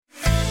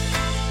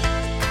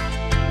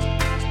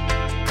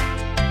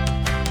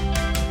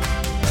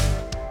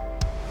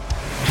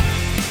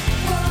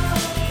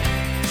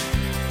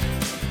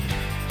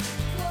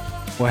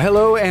Well,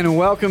 hello and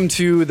welcome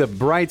to The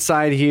Bright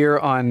Side here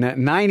on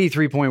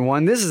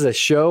 93.1. This is a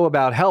show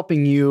about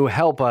helping you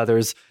help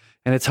others,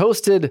 and it's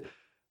hosted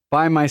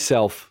by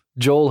myself,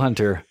 Joel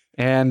Hunter,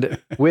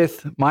 and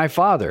with my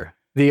father,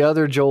 the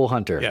other Joel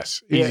Hunter.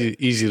 Yes,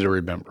 easy to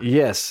remember.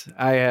 Yes,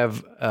 I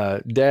have,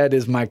 Dad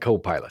is my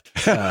co-pilot.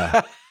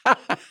 I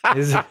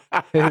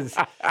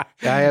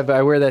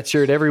wear that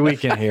shirt every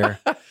weekend here.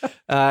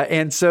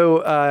 And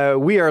so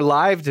we are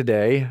live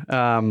today.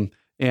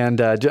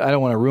 And I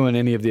don't want to ruin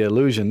any of the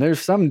illusion.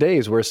 There's some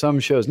days where some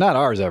shows, not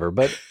ours ever,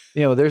 but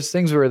there's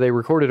things where they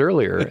recorded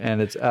earlier,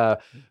 and it's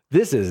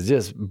this is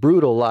just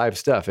brutal live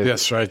stuff.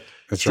 That's right.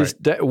 That's right.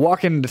 Just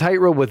walking the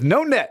tightrope with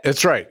no net.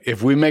 That's right.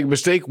 If we make a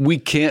mistake, we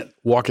can't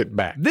walk it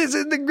back. This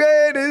is the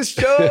greatest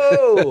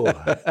show.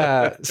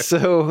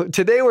 So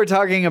today we're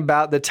talking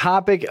about the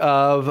topic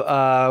of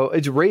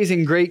it's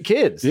raising great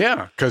kids.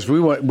 Yeah, because we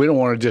don't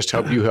want to just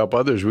help you help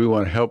others. We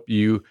want to help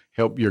you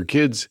help your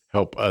kids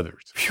help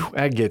others. Whew,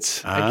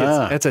 that's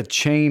a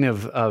chain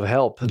of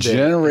help.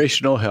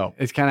 Generational help.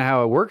 It's kind of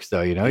how it works,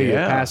 though. You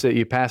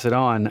pass it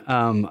on.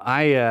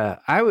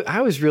 I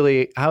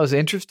was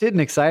interested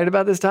and excited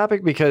about this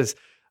topic because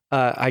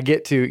I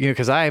get to,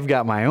 because I've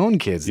got my own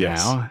kids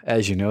now,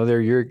 as you know,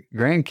 they're your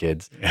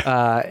grandkids.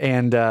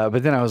 Yeah.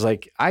 But then I was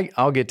like,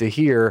 I'll get to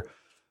hear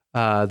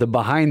the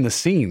behind the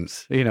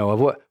scenes, of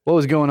what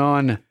was going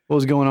on.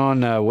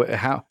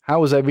 How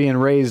was I being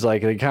raised?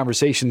 Like the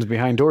conversations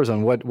behind doors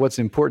on what's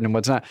important and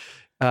what's not.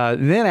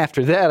 And then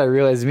after that, I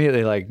realized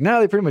immediately, no,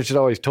 they pretty much had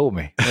always told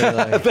me.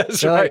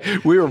 That's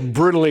right. We were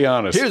brutally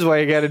honest. Here's why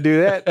you got to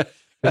do that.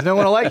 Because no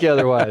one will like you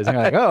other's. And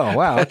you're like, oh,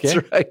 wow, okay.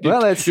 That's right.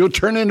 Well, you'll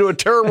turn into a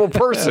terrible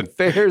person.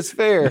 Fair's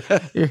fair.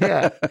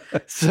 Yeah.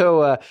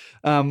 So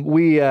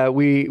we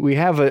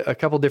have a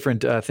couple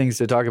different things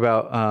to talk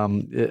about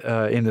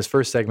in this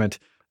first segment.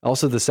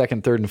 Also, the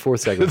second, third, and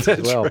fourth segments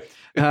as well.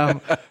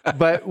 Right.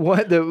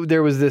 But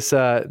there was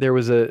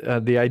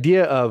the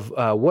idea of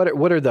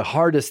what are the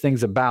hardest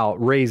things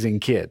about raising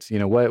kids?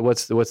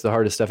 What's the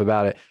hardest stuff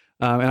about it?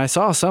 And I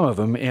saw some of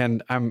them,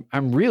 and I'm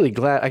really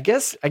glad. I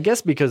guess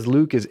because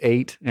Luke is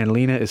 8 and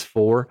Lena is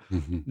 4,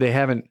 they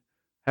haven't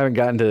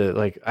gotten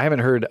to I haven't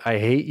heard "I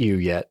hate you"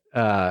 yet.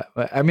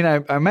 I mean,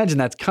 I imagine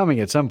that's coming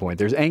at some point.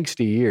 There's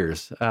angsty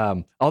years.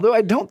 Although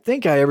I don't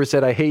think I ever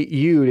said "I hate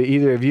you" to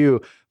either of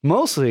you.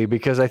 Mostly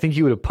because I think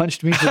you would have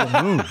punched me to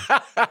the moon.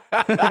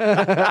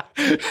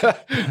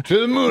 To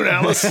the moon,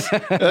 Alice.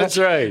 That's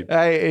right.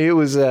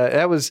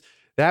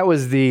 That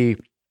was the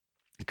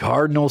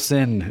cardinal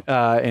sin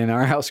in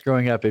our house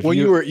growing up.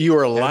 You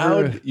were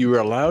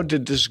allowed to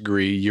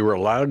disagree. You were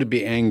allowed to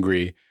be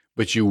angry,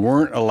 but you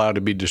weren't allowed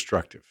to be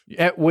destructive.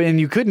 When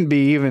you couldn't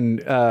be even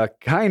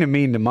kind of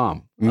mean to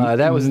mom.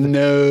 That was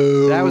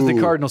the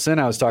cardinal sin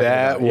I was talking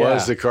about. That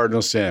was the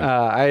cardinal sin.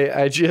 I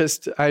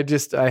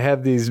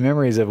have these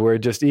memories of where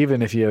just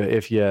even if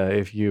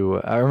you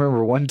I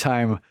remember one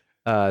time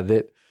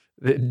that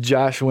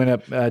Josh went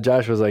up.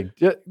 Josh was like,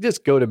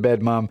 just go to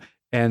bed, Mom.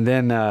 And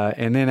then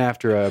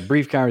after a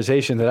brief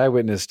conversation that I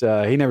witnessed,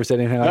 he never said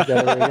anything like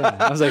that ever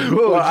again. I was like,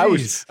 whoa, well, I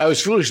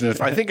was foolish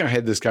enough. I think I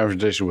had this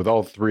conversation with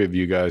all three of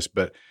you guys,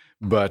 but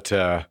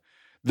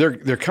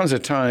there comes a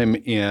time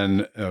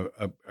in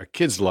a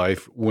kid's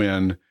life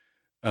when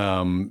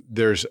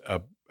there's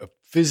a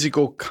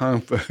physical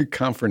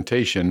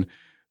confrontation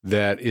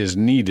that is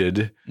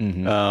needed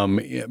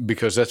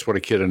because that's what a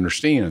kid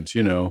understands,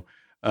 and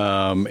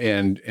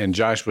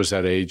Josh was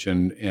that age,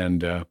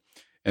 and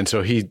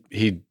so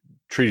he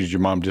treated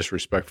your mom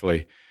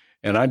disrespectfully,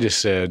 and I just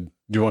said,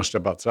 "Do you want to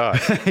step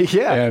outside?"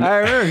 Yeah, I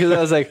remember because I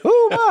was like,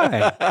 "Who am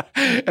I?"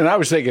 And I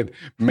was thinking,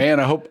 "Man,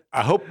 I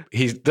hope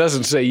he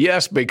doesn't say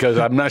yes because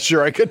I'm not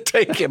sure I could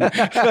take him."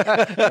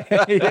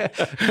 Yeah.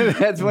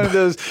 That's one of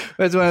those.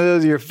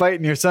 You're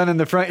fighting your son in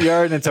the front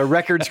yard, and it's a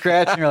record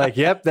scratch, and you're like,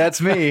 "Yep, that's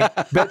me."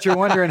 Bet you're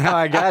wondering how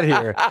I got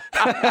here.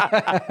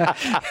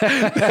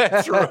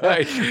 That's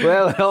right.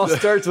 Well, it all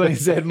starts when he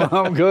said,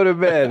 "Mom, go to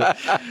bed."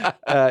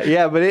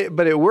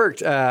 But it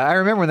worked. I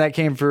remember when that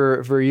came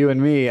for you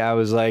and me. I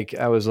was like,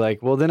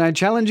 well, then I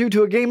challenge you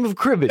to a game of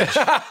cribbage.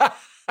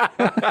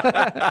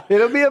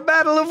 It'll be a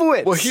battle of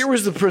wits. Well, here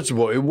was the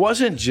principle. It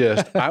wasn't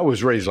just, I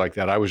was raised like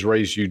that. I was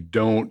raised, you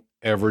don't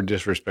ever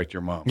disrespect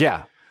your mom.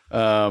 Yeah.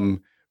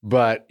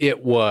 But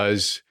it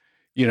was,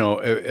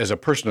 as a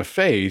person of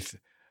faith,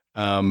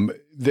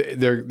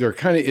 there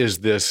kind of is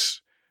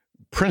this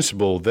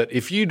principle that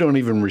if you don't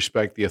even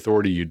respect the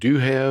authority you do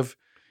have,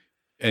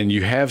 and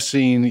you have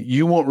seen,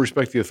 you won't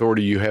respect the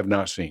authority you have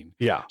not seen.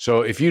 Yeah.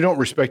 So if you don't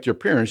respect your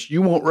parents,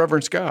 you won't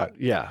reverence God.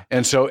 Yeah.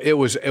 And so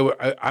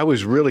I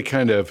was really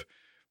kind of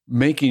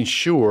making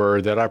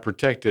sure that I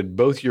protected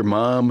both your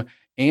mom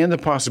and the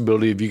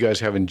possibility of you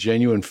guys having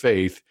genuine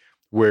faith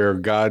where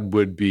God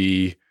would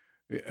be,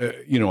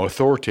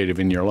 authoritative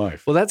in your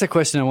life. Well, that's a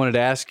question I wanted to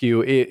ask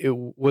you. It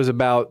was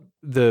about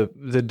the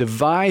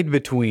divide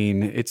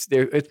between, it's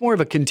more of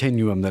a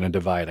continuum than a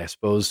divide, I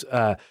suppose.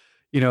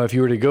 If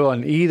you were to go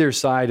on either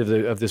side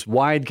of this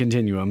wide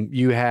continuum,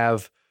 you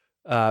have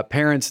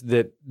parents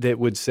that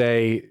would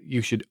say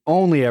you should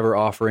only ever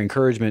offer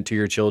encouragement to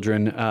your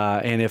children,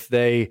 and if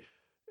they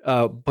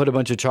put a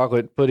bunch of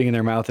chocolate pudding in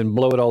their mouth and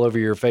blow it all over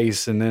your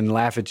face and then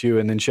laugh at you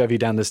and then shove you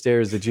down the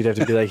stairs, that you'd have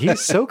to be like, he's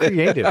so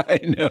creative. I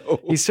know.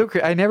 He's so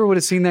I never would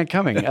have seen that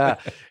coming.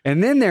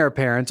 And then there are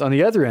parents on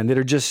the other end that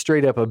are just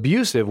straight up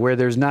abusive, where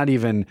there's not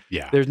even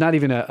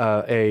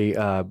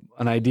an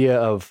idea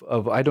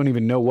of I don't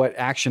even know what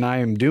action I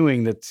am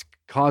doing that's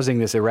causing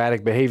this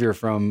erratic behavior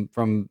from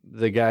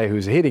the guy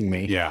who's hitting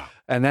me. Yeah.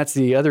 And that's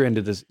the other end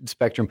of the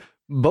spectrum,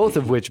 both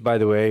of which, by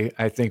the way,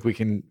 I think we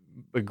can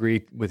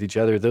agree with each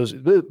other. Those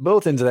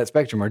both ends of that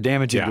spectrum are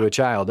damaging to a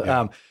child.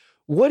 Yeah.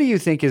 What do you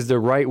think is the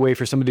right way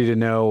for somebody to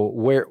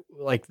know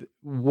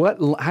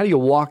how do you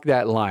walk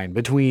that line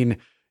between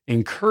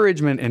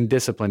encouragement and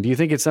discipline? Do you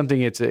think it's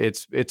something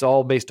it's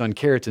all based on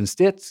carrots and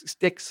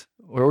sticks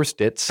or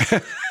stits?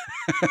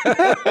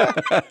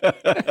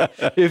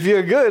 If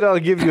you're good, I'll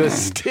give you a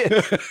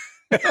stick.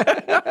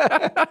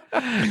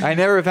 I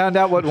never found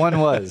out what one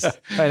was.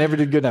 I never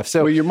did good enough.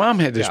 So, well, your mom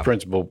had this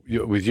principle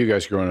with you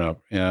guys growing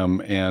up,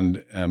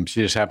 and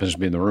she just happens to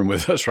be in the room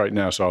with us right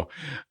now, so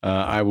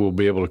I will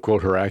be able to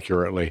quote her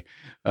accurately.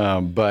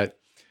 But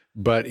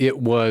it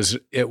was,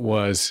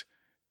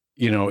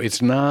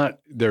 it's not.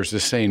 There's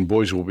this saying,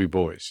 "Boys will be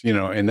boys,"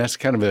 and that's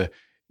kind of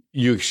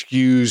you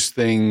excuse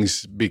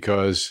things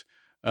because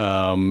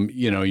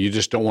you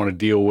just don't want to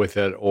deal with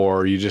it,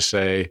 or you just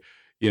say,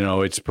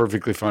 it's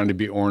perfectly fine to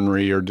be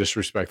ornery or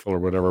disrespectful or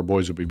whatever.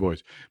 Boys will be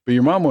boys. But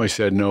your mom always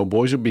said, no,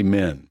 boys will be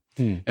men.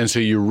 And so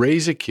you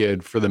raise a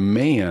kid for the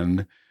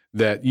man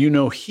that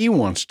he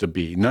wants to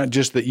be, not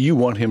just that you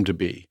want him to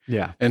be.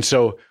 Yeah. And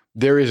so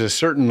there is a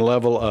certain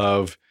level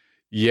of,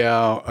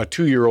 a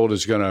 2-year-old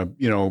is going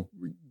to,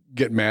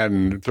 get mad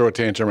and throw a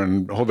tantrum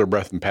and hold their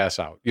breath and pass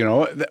out.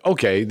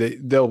 Okay,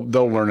 they'll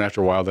learn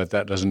after a while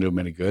that doesn't do them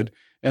any good,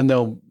 and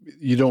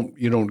you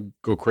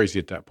don't go crazy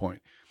at that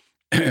point.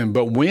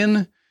 But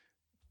when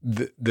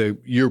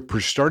you're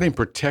starting to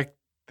protect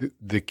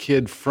the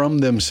kid from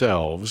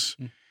themselves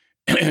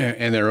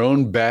and their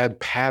own bad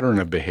pattern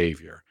of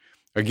behavior,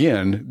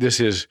 again, this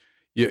is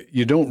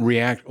you don't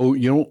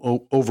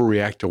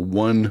overreact to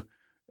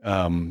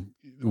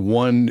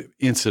one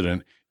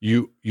incident.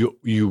 You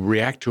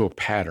react to a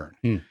pattern,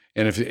 and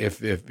if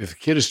the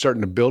kid is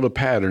starting to build a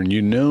pattern,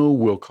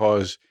 will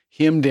cause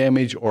him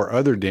damage or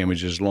others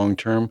damage long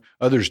term,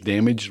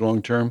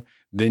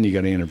 then you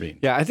got to intervene.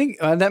 Yeah, I think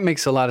that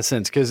makes a lot of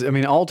sense because,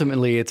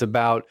 ultimately it's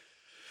about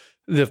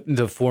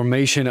the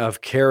formation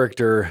of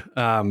character.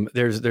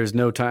 There's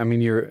no time.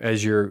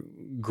 As you're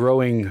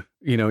growing,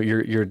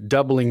 you're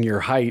doubling your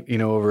height,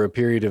 over a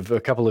period of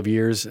a couple of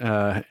years,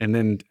 and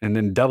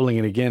then doubling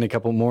it again a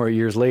couple more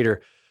years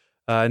later.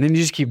 And then you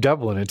just keep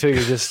doubling until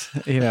you're just,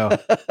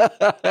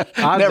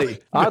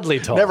 oddly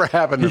tall. Never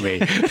happened to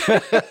me.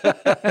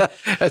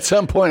 At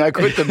some point, I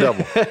quit the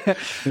double.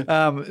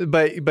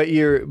 But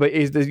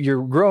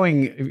you're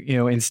growing,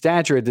 in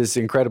stature at this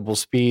incredible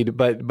speed.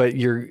 But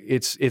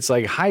it's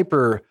like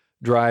hyper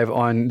drive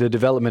on the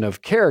development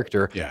of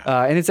character. Yeah.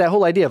 And it's that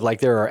whole idea of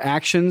there are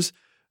actions,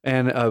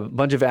 and a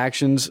bunch of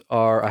actions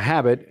are a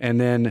habit,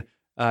 and then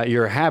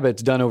your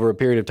habits done over a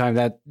period of time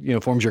that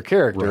forms your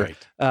character. Right.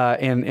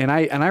 And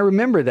I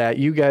remember that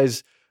you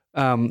guys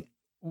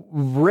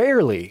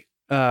rarely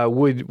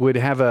would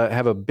have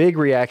a big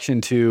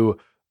reaction to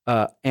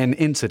an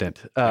incident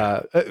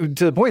to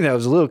the point that I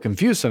was a little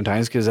confused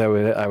sometimes because I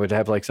would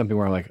have something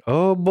where I'm like,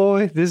 oh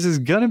boy, this is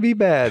gonna be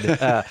bad,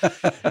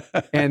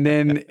 and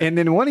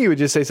then one of you would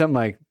just say something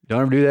like,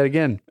 don't ever do that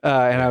again,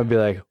 and I would be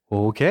like,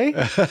 okay.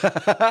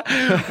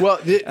 Well,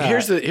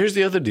 here's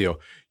the other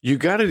deal. You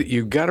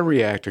gotta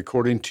react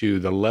according to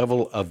the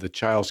level of the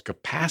child's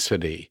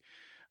capacity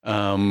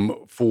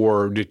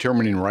for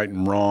determining right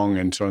and wrong,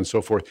 and so on and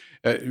so forth.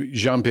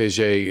 Jean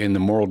Piaget, in The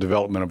Moral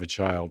Development of a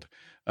Child,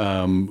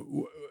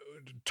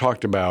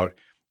 talked about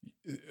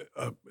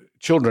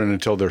children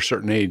until they're a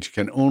certain age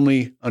can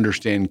only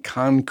understand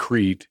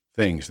concrete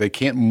things. They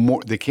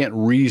can't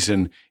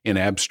reason in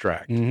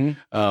abstract. Mm-hmm.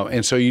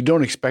 And so you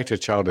don't expect a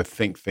child to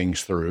think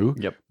things through.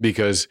 Yep.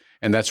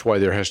 And that's why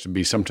there has to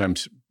be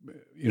sometimes,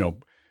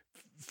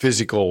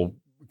 physical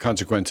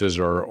consequences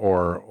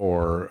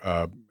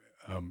or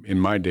in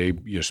my day,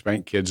 you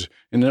spank kids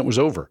and then it was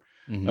over.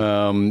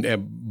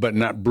 Mm-hmm. But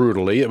not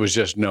brutally. It was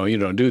just, no, you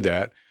don't do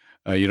that.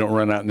 You don't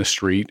run out in the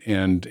street,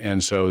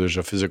 and so there's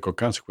a physical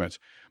consequence.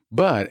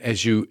 But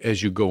as you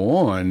go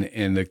on,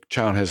 and the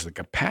child has the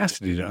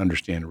capacity to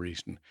understand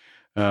reason,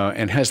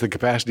 and has the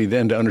capacity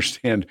then to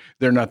understand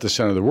they're not the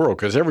center of the world,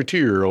 because every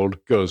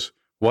 2-year-old goes,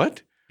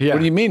 "What? Yeah. What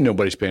do you mean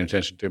nobody's paying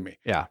attention to me?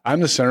 Yeah,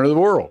 I'm the center of the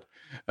world."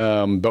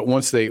 But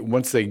once they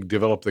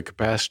develop the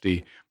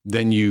capacity,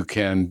 then you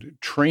can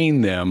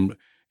train them.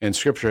 And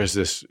Scripture has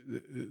this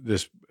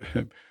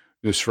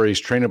phrase,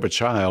 "Train up a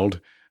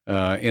child."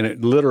 And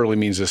it literally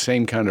means the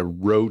same kind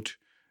of rote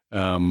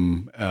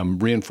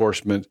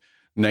reinforcement,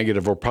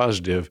 negative or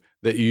positive,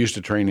 that you use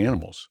to train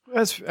animals.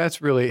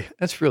 That's really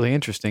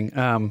interesting.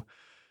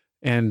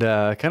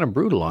 kind of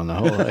brutal on the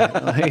whole.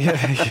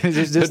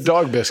 Just the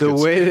dog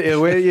biscuits. The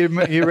way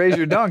you raise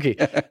your donkey.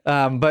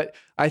 But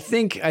I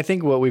think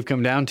what we've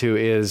come down to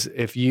is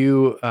if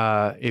you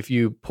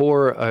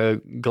pour a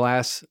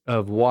glass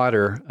of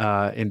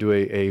water into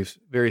a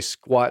very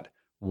squat,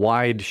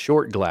 wide,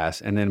 short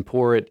glass, and then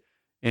pour it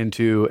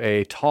into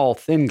a tall,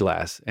 thin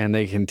glass, and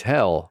they can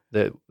tell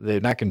that they're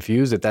not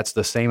confused that that's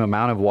the same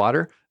amount of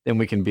water, then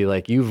we can be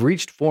like, you've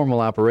reached formal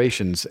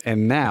operations,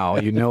 and now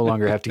you no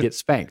longer have to get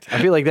spanked.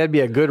 I feel like that'd be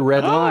a good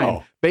red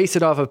line. Base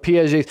it off of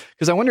Piaget's,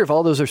 because I wonder if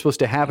all those are supposed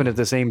to happen at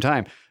the same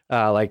time.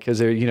 Because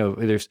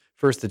there's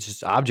first it's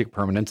just object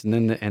permanence, and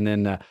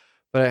then.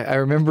 But I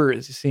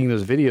remember seeing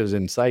those videos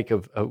in psych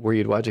of where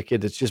you'd watch a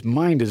kid that's just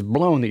mind is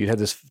blown that you'd have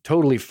this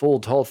totally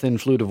full, tall, thin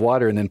flute of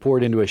water and then pour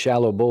it into a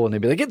shallow bowl, and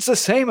they'd be like, it's the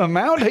same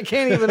amount? I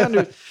can't even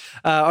understand.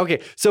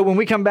 Okay, so when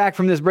we come back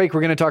from this break, we're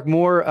going to talk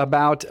more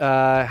about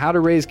how to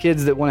raise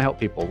kids that want to help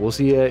people. We'll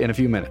see you in a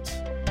few minutes.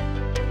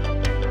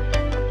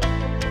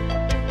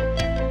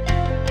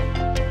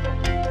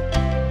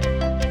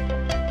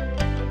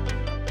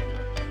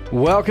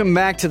 Welcome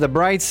back to the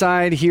bright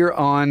side here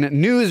on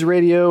News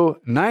Radio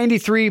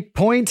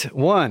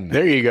 93.1.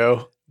 There you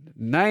go.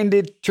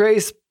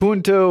 93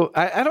 punto.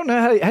 I don't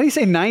know how do you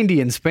say 90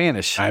 in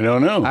Spanish? I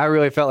don't know. I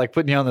really felt like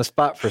putting you on the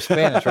spot for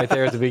Spanish right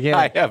there at the beginning.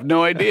 I have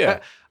no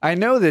idea. I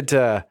know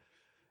that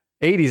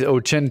 80's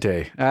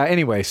ochente.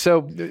 Anyway,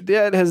 so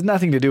that has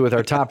nothing to do with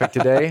our topic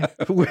today,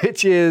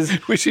 which is...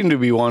 We seem to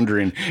be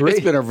wandering.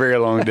 It's been a very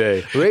long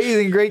day.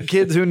 Raising great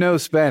kids who know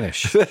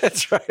Spanish.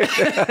 That's right.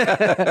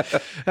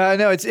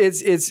 No,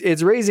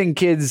 it's raising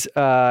kids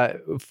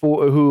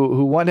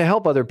who want to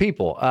help other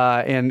people,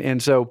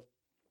 and so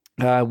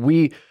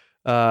we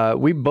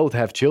both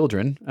have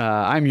children.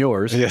 I'm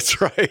yours.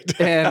 That's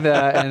right. And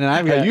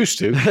I've got, I used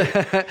to.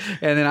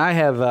 And then I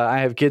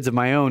have kids of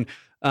my own.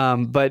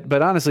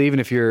 But honestly, even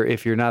if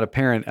you're not a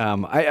parent,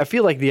 I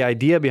feel like the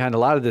idea behind a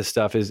lot of this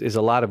stuff is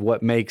a lot of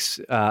what makes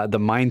the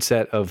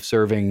mindset of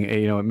serving.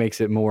 It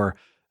makes it more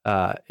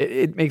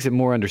it makes it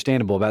more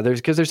understandable about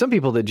because there's some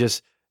people that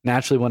just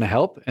naturally want to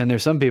help, and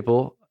there's some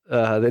people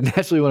that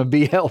naturally want to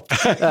be helped.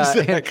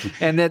 Exactly.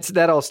 And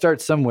that all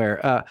starts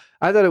somewhere.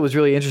 I thought it was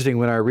really interesting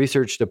when our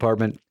research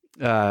department,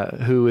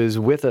 who is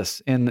with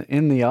us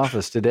in the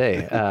office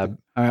today,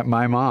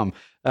 my mom.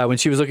 When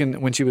she was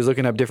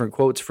looking up different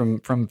quotes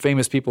from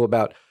famous people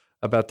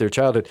about their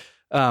childhood,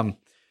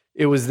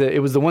 it was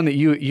the one that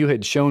you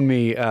had shown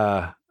me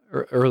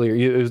earlier.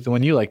 It was the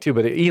one you liked too,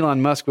 but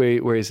Elon Musk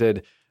where he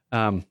said,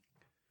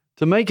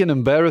 to make an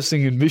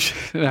embarrassing admission.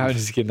 No, I'm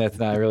just kidding. That's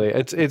not really.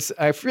 It's.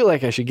 I feel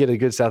like I should get a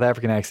good South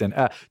African accent.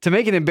 To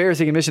make an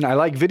embarrassing admission, I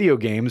like video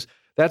games.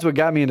 That's what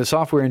got me into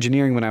software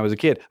engineering when I was a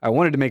kid. I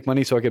wanted to make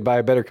money so I could buy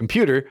a better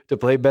computer to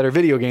play better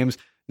video games.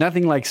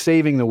 Nothing like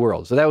saving the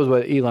world. So that was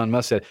what Elon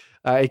Musk said.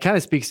 It kind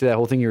of speaks to that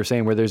whole thing you were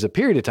saying, where there's a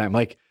period of time,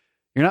 like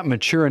you're not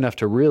mature enough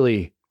to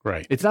really.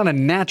 Right. It's not a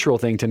natural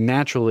thing to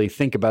naturally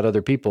think about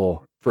other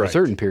people for a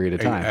certain period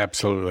of time.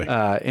 Absolutely.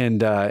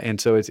 And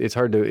so it's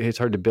hard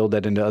to build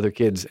that into other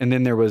kids. And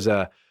then there was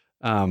I'm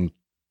going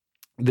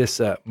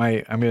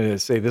to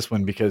say this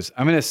one because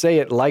I'm going to say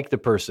it like the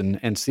person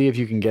and see if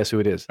you can guess who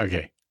it is.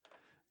 Okay.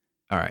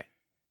 All right.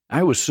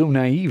 I was so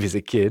naive as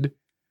a kid.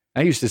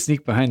 I used to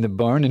sneak behind the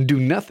barn and do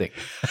nothing.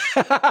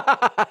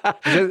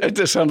 That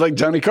just sounds like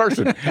Johnny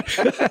Carson.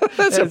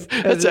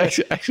 that's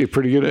actually a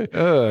pretty good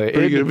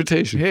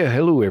imitation. Yeah,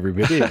 hello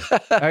everybody.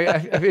 I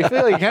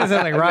feel like it kind of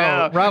sounds like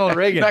Ronald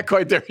Reagan. Not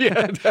quite there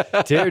yet.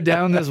 Tear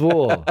down this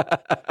wall.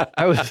 But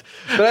I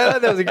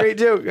thought that was a great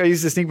joke. I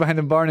used to sneak behind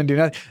the barn and do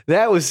nothing.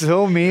 That was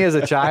so me as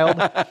a child.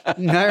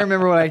 And I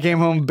remember when I came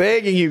home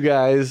begging you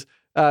guys.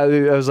 I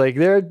was like,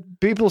 there are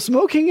people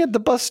smoking at the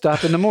bus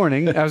stop in the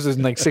morning. I was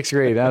in like 6th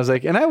grade. I was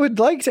like, and I would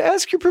like to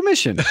ask your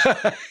permission.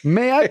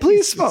 May I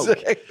please smoke?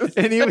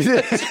 And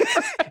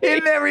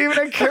it never even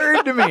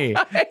occurred to me.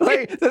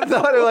 Like the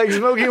thought of like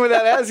smoking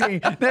without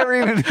asking never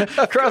even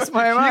crossed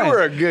my mind. You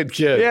were a good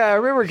kid. Yeah, I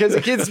remember because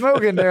the kids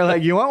smoking. They're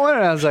like, you want one?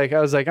 And I was like,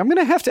 I'm going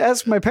to have to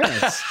ask my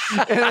parents.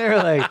 And they were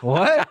like,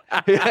 what?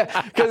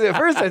 Yeah, because at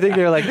first I think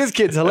they were like, this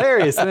kid's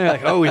hilarious. And they're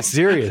like, oh, he's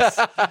serious.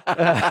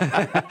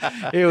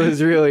 It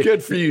was really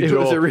good for you,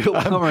 Joel. It was a real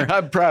bummer.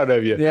 I'm proud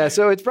of you. Yeah,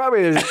 so it's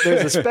probably there's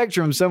a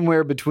spectrum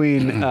somewhere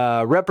between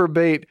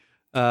reprobate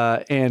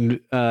and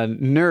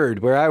nerd,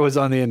 where I was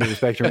on the end of the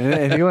spectrum.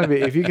 And you want to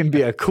be, if you can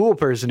be a cool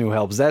person who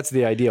helps, that's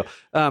the ideal.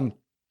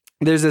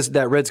 There's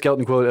that Red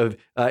Skelton quote of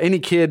any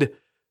kid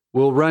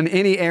will run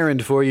any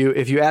errand for you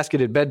if you ask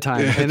it at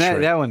bedtime, and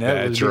that one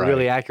was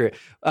really accurate.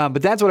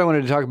 But that's what I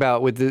wanted to talk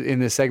about in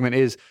this segment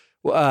is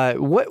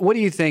what do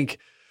you think?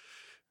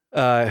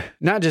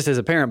 Not just as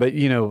a parent, but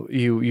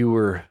you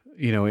were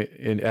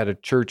at a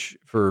church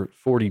for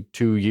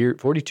 42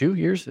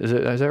 years. Is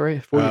that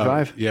right?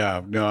 45?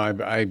 Yeah. No,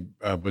 I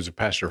was a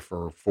pastor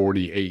for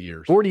 48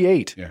 years.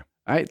 48. Yeah.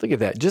 All right, look at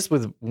that. Just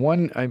with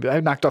one, I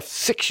knocked off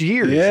 6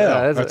 years.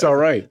 Yeah, that's all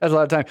right. That's a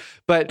lot of time.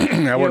 But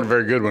I wasn't a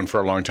very good one for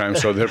a long time,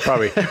 so that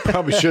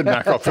probably should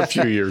knock off a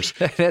few years.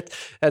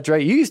 That's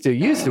right. You used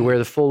to wear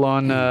the full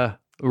on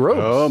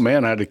robes. Oh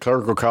man, I had a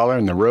clerical collar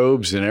and the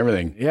robes and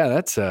everything. Yeah,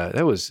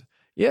 that was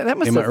that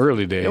must in have, my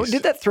early days.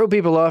 Did that throw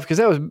people off? Because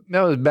that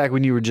was back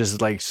when you were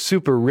just like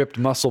super ripped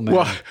muscle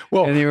man.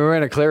 Well, and you were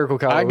wearing a clerical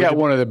collar. I got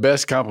one of the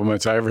best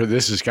compliments I ever.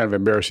 This is kind of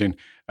embarrassing.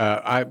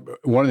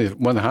 One of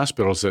the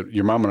hospitals that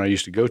your mom and I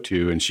used to go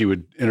to, and she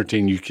would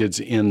entertain you kids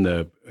in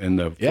the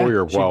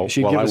foyer while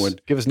I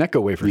went. Give us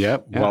Necco wafers. Yeah,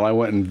 while I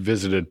went and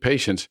visited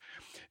patients,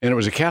 and it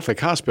was a Catholic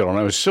hospital, and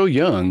I was so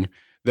young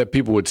that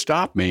people would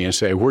stop me and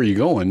say, "Where are you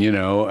going?"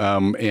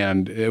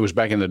 And it was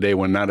back in the day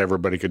when not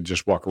everybody could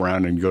just walk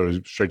around and go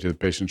straight to the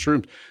patient's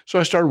room. So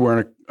I started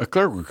wearing a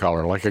clerical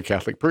collar like a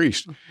Catholic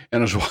priest.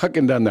 And I was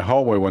walking down the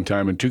hallway one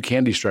time, and two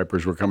candy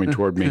strippers were coming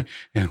toward me,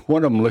 and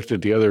one of them looked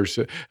at the others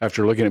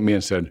after looking at me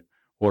and said,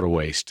 "What a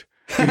waste."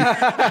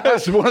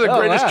 That's one of the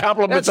greatest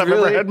compliments I've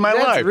ever had in my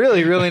life. That's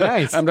really, really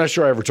nice. I'm not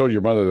sure I ever told your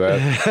mother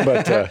that,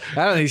 but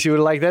I don't think she would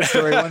have liked that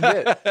story one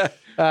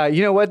bit.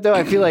 You know what though?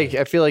 I feel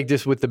like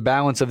just with the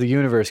balance of the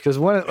universe, because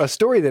a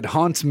story that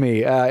haunts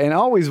me and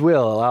always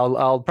will.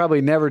 I'll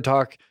probably never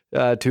talk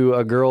to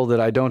a girl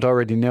that I don't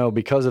already know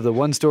because of the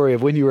one story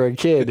of when you were a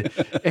kid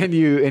and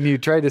you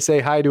tried to say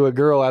hi to a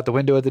girl out the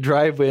window at the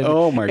drive-in.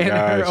 Oh my gosh. And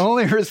her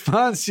only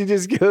response, she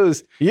just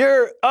goes,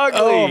 "You're ugly."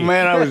 Oh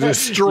man, I was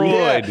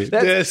destroyed.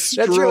 That's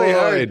really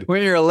hard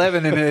when you're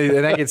 11 and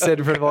that gets said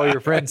in front of all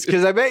your friends.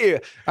 Because I bet you,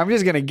 I'm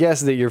just going to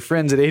guess that your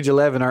friends at age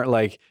 11 aren't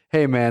like,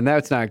 "Hey man,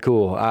 that's not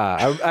cool."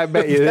 I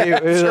bet you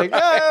they're like,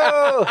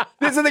 "Oh,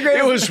 this is the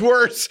greatest." It was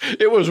worse.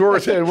 It was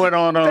worse. It went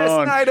on and best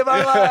on. night of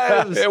our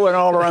lives. It went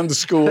all around the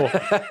school.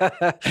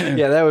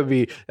 Yeah, that would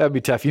be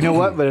tough. You know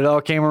what? But it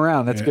all came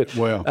around. That's good.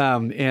 Well,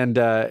 and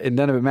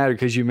none of it mattered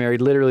because you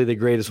married literally the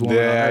greatest woman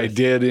on earth. I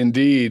did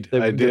indeed.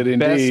 The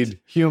best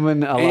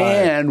human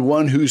alive, and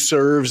one who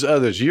serves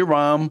others. Your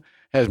mom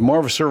has more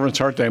of a servant's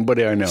heart than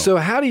anybody I know. So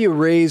how do you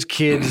raise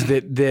kids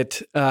that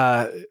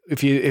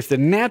if the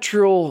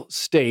natural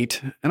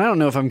state, and I don't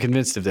know if I'm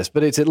convinced of this,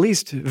 but it's at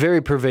least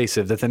very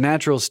pervasive that the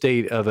natural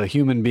state of a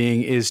human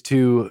being is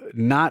to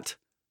not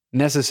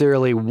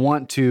necessarily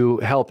want to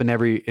help in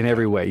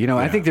every way.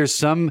 I think there's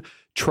some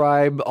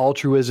tribe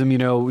altruism,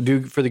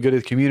 do for the good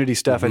of the community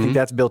stuff. Mm-hmm. I think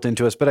that's built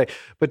into us. But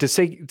to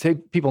say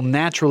people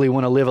naturally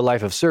want to live a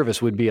life of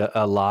service would be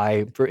a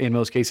lie in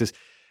most cases.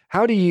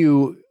 How do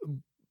you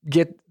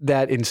get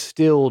that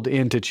instilled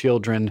into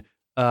children,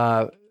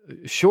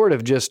 short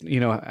of just,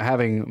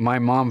 having my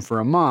mom for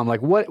a mom?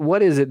 Like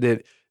what is it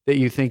that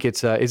you think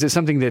is it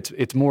something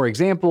it's more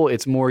example?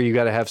 It's more, you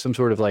got to have some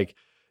sort of like,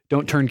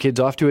 don't turn kids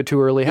off to it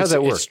too early. How does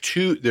that work?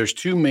 There's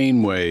two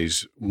main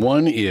ways.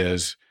 One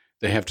is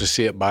they have to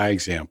see it by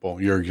example.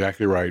 You're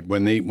exactly right.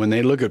 When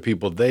they look at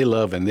people they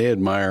love and they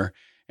admire,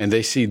 and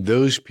they see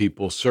those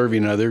people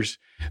serving others,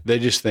 they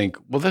just think,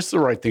 well, that's the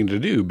right thing to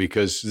do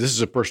because this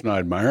is a person I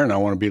admire and I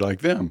want to be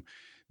like them.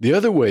 The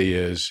other way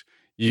is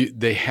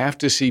they have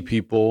to see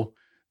people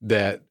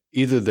that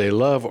either they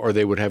love or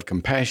they would have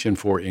compassion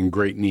for in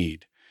great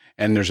need.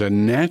 And there's a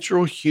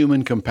natural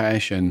human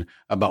compassion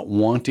about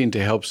wanting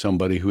to help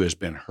somebody who has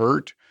been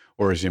hurt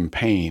or is in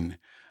pain.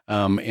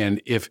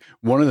 And if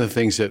one of the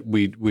things that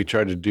we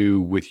try to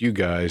do with you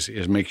guys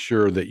is make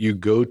sure that you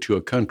go to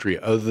a country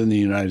other than the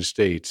United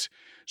States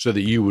so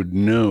that you would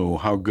know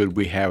how good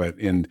we have it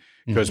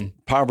because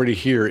poverty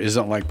here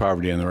isn't like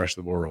poverty in the rest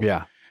of the world.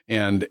 Yeah.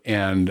 And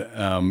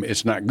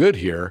it's not good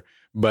here,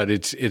 but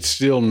it's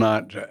still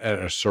not at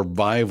a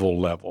survival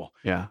level.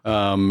 Yeah.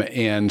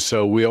 And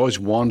so we always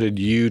wanted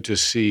you to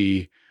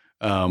see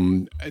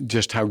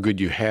just how good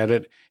you had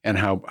it and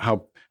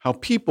how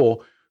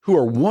people who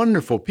are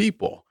wonderful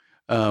people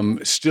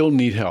still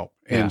need help.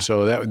 And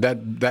so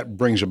that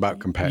brings about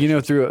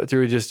compassion.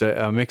 Through just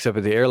a mix-up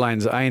at the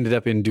airlines, I ended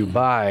up in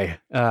Dubai,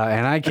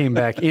 and I came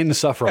back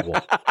insufferable.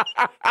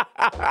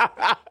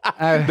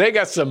 They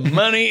got some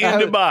money in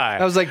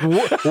Dubai. I was like,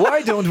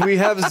 why don't we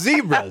have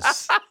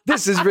zebras?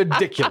 This is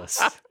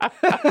ridiculous.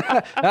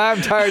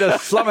 I'm tired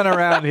of slumming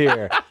around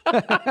here.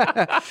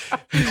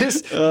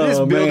 This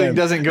building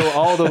doesn't go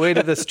all the way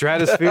to the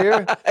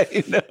stratosphere.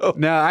 I know.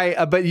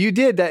 No, but you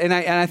did that, and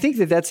I think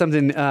that's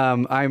something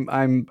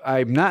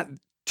I'm not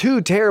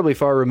too terribly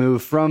far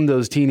removed from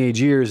those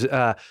teenage years.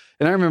 And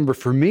I remember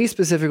for me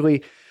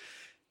specifically,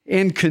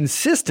 and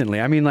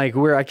consistently, I mean, like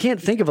where I can't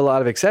think of a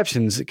lot of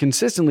exceptions,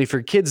 consistently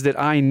for kids that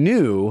I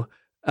knew,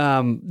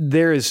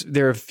 there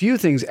are a few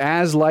things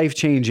as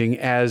life-changing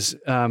as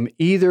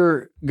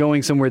either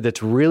going somewhere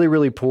that's really,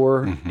 really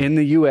poor in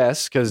the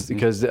U.S. because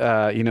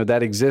that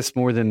exists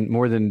more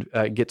than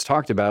gets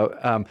talked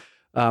about,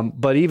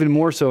 but even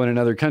more so in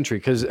another country.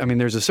 Because I mean,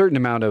 there's a certain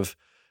amount of,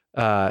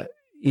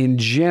 in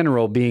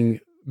general, being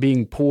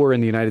poor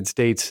in the United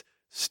States.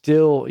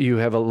 Still, you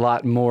have a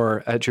lot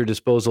more at your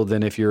disposal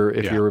than if you're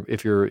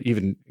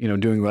even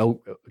doing well,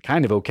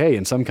 kind of okay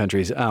in some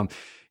countries. And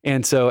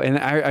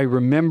I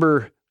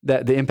remember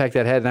that the impact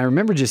that had, and I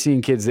remember just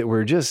seeing kids that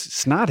were just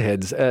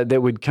snotheads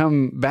that would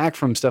come back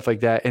from stuff like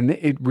that, and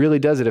it really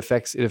does. It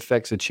affects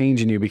a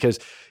change in you because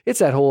it's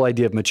that whole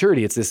idea of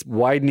maturity. It's this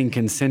widening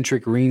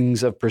concentric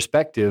rings of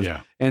perspective,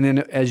 and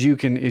then if you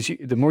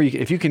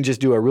can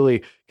just do a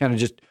really kind of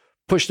just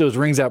push those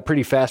rings out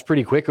pretty fast,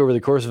 pretty quick over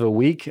the course of a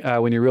week.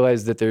 When you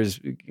realize that there's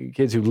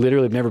kids who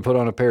literally have never put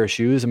on a pair of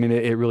shoes. I mean,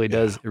 it really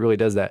does. It really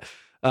does that.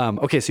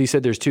 Okay, so you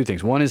said there's two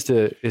things. One is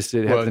to have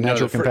the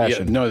natural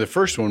compassion. The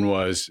first one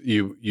was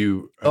you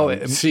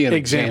see an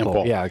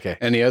example. Yeah, okay.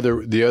 And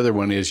the other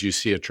one is you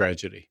see a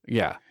tragedy.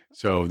 Yeah.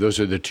 So those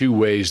are the two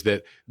ways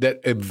that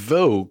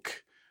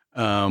evoke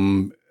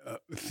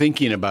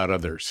thinking about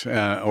others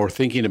or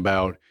thinking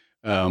about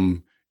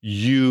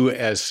you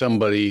as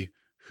somebody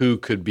who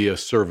could be a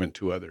servant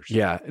to others.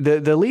 Yeah,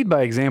 the lead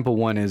by example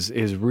one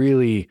is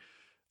really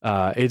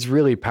it's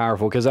really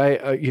powerful because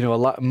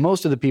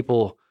most of the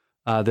people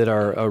that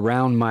are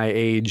around my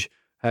age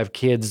have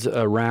kids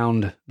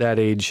around that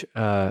age,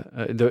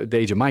 the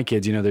age of my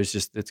kids.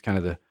 It's kind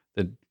of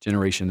the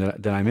generation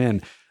that I'm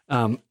in.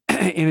 And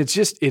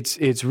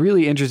it's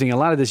really interesting. A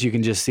lot of this you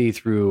can just see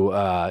through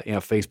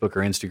Facebook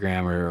or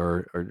Instagram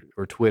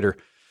or Twitter,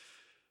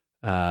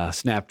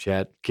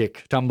 Snapchat,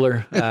 Kick,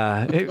 Tumblr,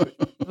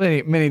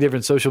 many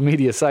different social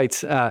media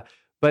sites.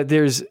 But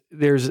there's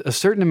a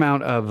certain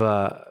amount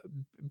of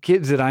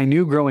kids that I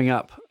knew growing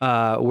up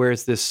where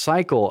it's this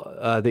cycle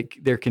that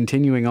they're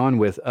continuing on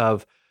with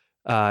of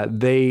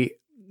they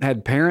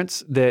had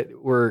parents that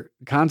were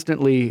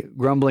constantly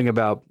grumbling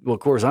about, well, of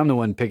course, I'm the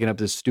one picking up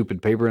this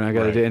stupid paper and I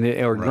got to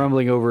do, or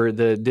grumbling over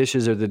the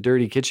dishes or the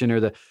dirty kitchen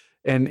or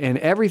and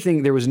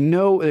everything. There was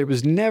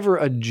never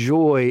a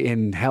joy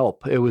in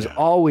help. It was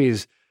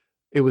always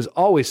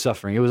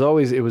suffering. It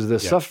was the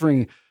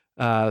suffering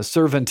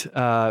servant,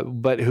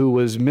 but who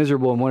was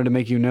miserable and wanted to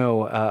make you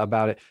know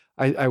about it.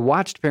 I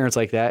watched parents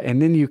like that,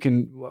 and then you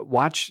can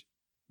watch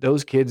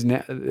those kids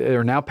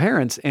are now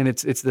parents, and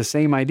it's the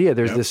same idea.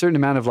 There's this certain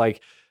amount of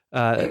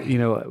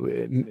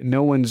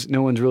no one's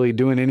really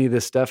doing any of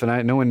this stuff,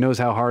 and no one knows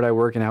how hard I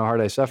work and how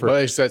hard I suffer. Well,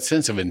 it's that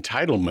sense of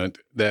entitlement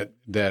that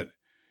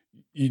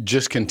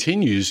just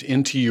continues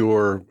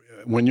into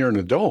when you're an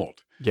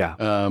adult. Yeah.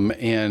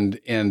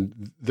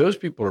 And those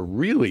people are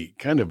really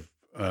kind of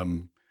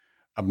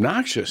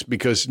obnoxious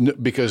because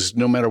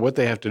no matter what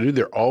they have to do,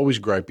 they're always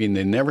griping.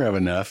 They never have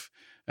enough.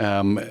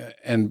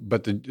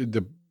 But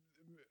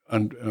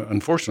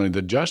unfortunately,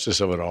 the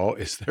justice of it all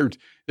is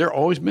they're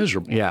always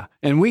miserable. Yeah.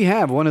 And we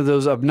have one of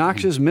those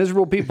obnoxious,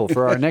 miserable people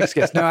for our next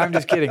guest. No, I'm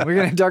just kidding. We're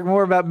going to talk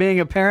more about being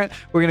a parent.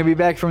 We're going to be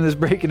back from this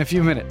break in a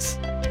few minutes.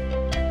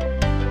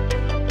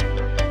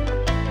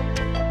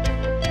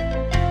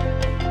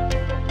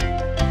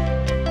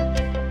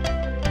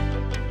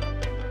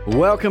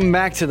 Welcome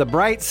back to The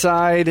Bright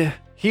Side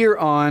here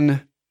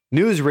on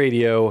News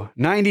Radio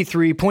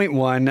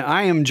 93.1.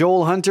 I am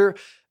Joel Hunter,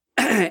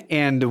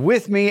 and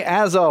with me,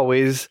 as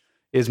always,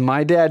 is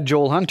my dad,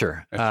 Joel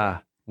Hunter.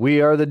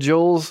 We are the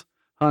Joels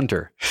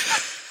Hunter.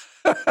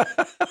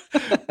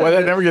 Well,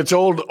 that never gets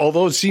old,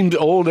 although it seems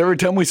old every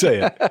time we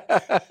say it.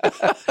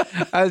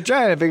 I was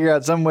trying to figure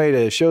out some way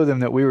to show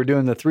them that we were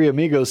doing the Three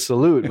Amigos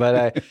salute,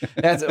 but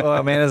that's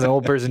an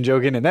old person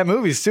joking. And that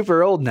movie's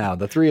super old now,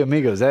 the Three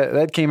Amigos.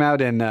 That came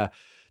out in,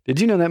 did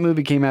you know that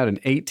movie came out in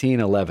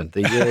 1811,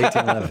 the year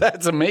 1811?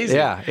 That's amazing.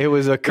 Yeah, it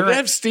was a current. Did it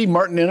have Steve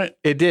Martin in it?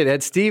 It did. It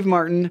had Steve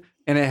Martin,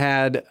 and it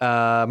had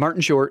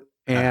Martin Short,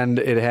 and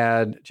it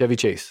had Chevy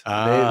Chase.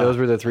 Those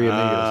were the Three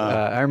Amigos.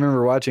 I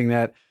remember watching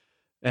that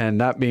and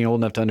not being old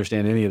enough to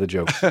understand any of the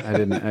jokes. I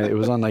didn't. It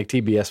was on like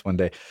TBS one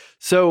day.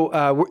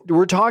 So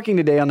we're talking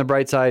today on The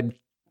Bright Side.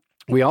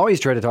 We always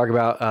try to talk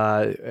about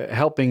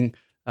helping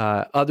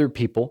other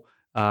people.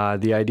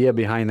 The idea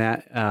behind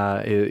that,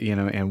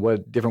 and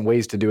what different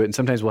ways to do it. And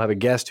sometimes we'll have a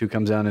guest who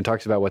comes on and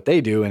talks about what they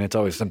do, and it's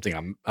always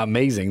something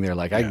amazing. They're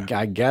like,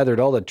 I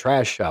gathered all the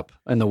trash up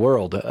in the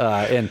world,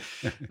 and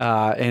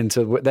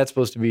so that's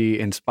supposed to be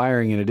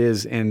inspiring, and it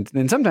is. And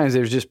sometimes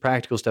there's just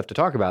practical stuff to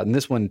talk about. And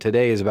this one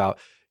today is about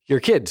your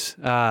kids,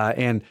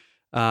 and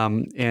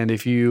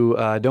if you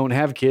don't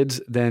have kids,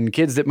 then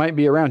kids that might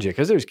be around you,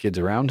 because there's kids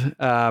around.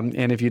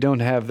 And if you don't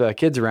have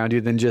kids around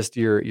you, then just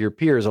your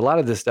peers. A lot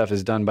of this stuff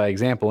is done by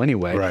example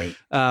anyway. Right.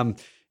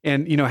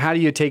 And how do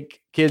you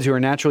take kids who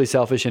are naturally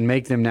selfish and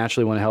make them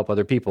naturally want to help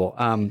other people?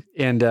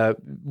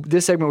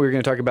 This segment we're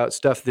going to talk about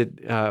stuff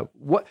that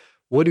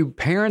what do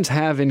parents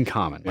have in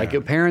common? Yeah.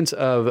 Like parents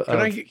of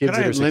kids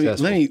that are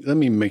successful. Let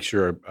me make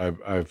sure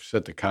I've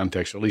set the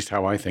context, at least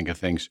how I think of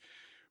things.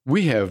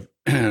 We have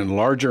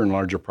larger and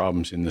larger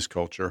problems in this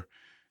culture,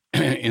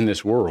 in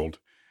this world.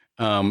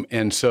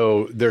 And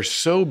so they're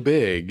so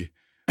big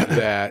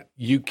that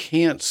you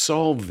can't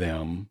solve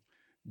them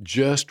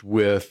just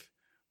with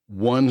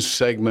one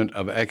segment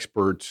of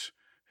experts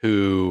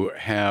who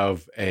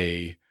have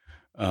a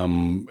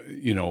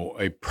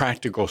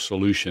practical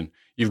solution.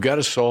 You've got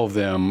to solve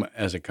them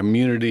as a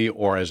community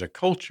or as a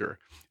culture.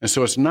 And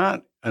so it's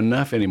not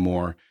enough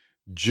anymore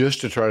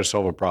just to try to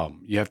solve a problem.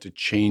 You have to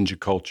change a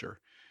culture.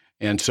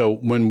 And so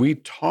when we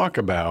talk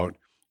about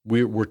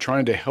we're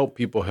trying to help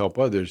people help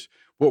others,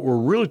 what we're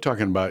really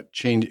talking about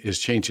is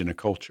changing a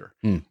culture,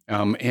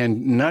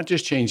 and not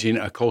just changing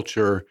a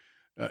culture,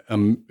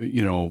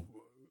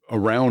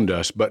 around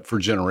us, but for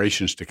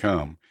generations to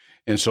come.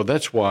 And so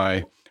that's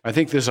why I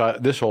think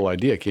this whole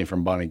idea came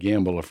from Bonnie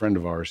Gamble, a friend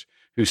of ours,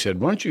 who said,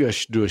 "Why don't you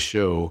guys do a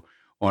show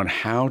on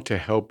how to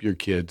help your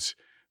kids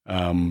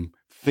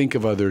think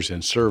of others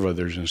and serve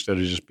others instead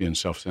of just being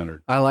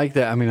self-centered?" I like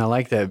that. I mean, I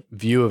like that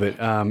view of it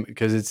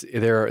because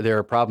there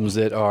are problems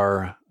that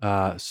are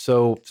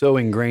so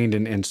ingrained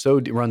and so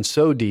run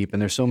so deep,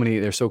 and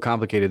they're so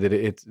complicated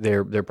that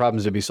they're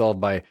problems to be solved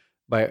by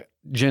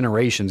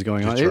generations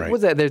going on. That's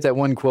right. There's that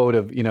one quote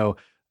of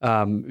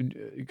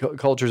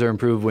cultures are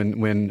improved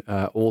when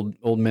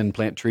old men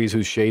plant trees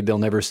whose shade they'll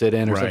never sit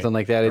in, or something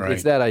like that.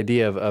 It's that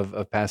idea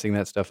of passing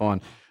that stuff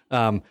on.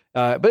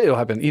 But it'll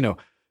happen.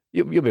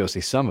 You'll be able to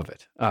see some of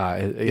it.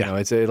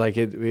 It's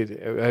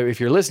if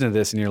you're listening to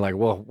this and you're like,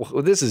 well,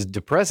 this is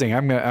depressing.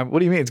 What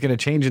do you mean it's going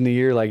to change in the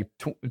year like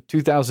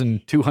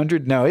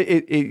 2200? No,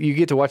 you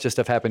get to watch this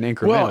stuff happen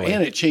incrementally. Well,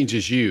 and it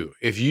changes you.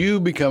 If you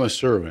become a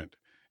servant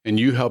and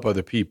you help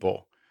other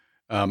people,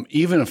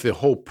 even if the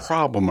whole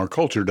problem or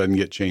culture doesn't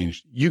get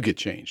changed, you get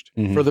changed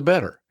for the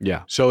better.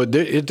 Yeah. So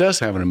it does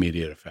have an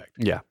immediate effect.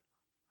 Yeah.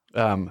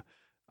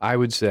 I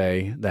would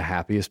say the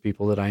happiest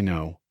people that I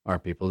know are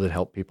people that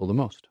help people the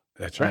most.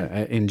 That's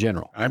right. In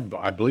general. I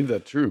believe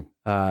that's true.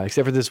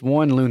 Except for this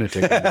one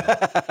lunatic.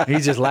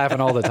 He's just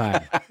laughing all the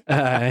time.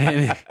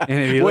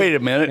 Wait a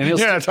minute.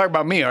 You're not talking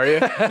about me, are you?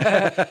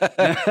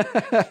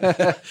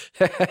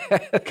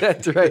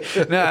 That's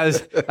right. No,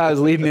 I was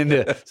leading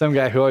into some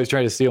guy who always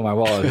tried to steal my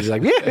wallet. He's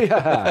like,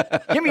 yeah,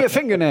 give me your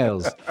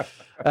fingernails.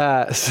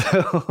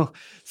 So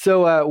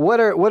what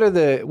are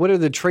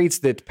the traits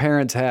that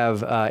parents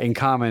have in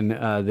common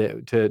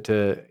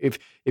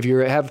if you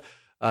have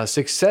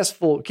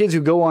successful kids who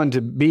go on to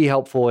be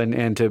helpful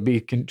and to be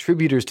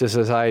contributors to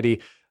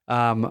society?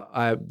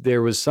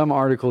 There was some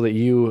article that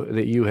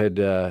you had.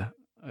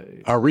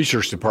 Our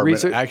research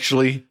department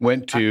actually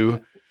went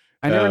to.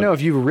 I never know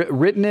if you've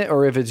written it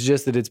or if it's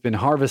just that it's been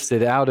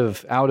harvested out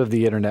of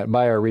the internet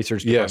by our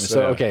research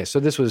department. Yes.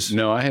 So this was.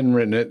 No, I hadn't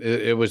written it.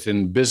 It was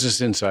in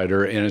Business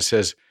Insider, and it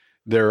says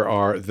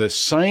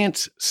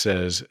science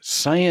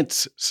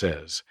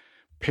says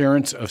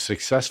parents of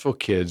successful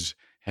kids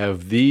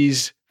have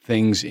these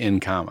things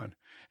in common.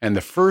 And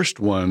the first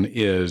one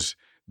is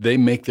they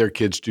make their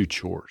kids do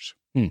chores.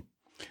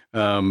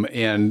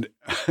 And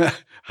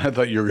I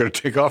thought you were going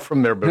to take off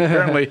from there, but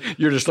apparently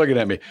you're just looking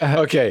at me.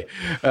 Okay.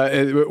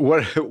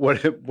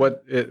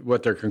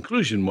 What their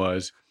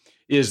conclusion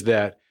is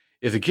that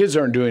if the kids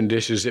aren't doing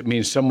dishes, it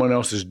means someone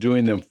else is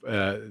doing them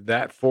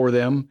that for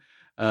them.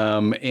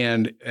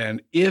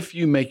 And if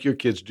you make your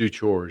kids do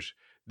chores,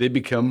 they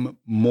become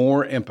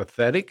more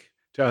empathetic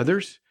to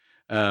others.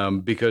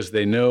 Because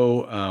they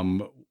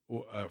know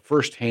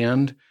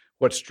firsthand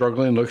what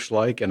struggling looks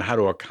like and how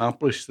to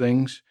accomplish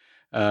things.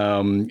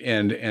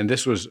 And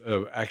this was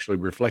actually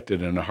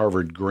reflected in a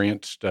Harvard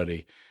grant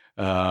study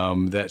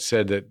that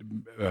said that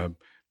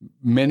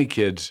many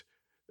kids,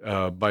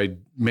 by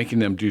making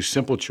them do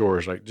simple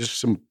chores like just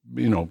some,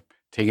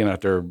 taking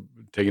out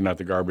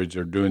the garbage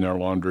or doing their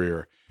laundry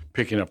or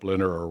picking up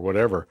litter or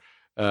whatever,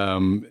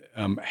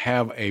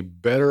 have a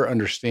better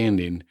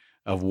understanding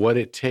of what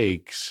it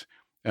takes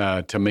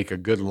to make a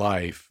good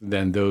life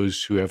than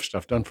those who have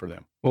stuff done for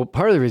them. Well,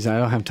 part of the reason I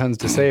don't have tons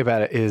to say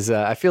about it is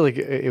I feel like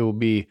it will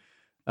be,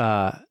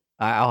 I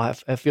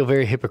feel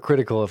very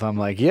hypocritical if I'm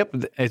like, yep,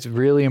 it's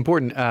really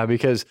important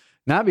because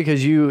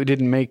you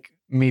didn't make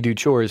me do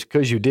chores,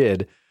 because you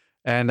did.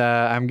 And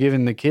I'm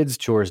giving the kids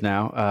chores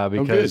now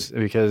because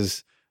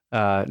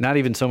not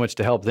even so much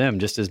to help them,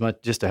 just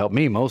to help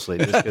me mostly.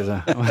 Just because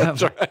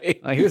that's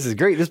right. Like, this is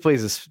great. This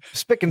place is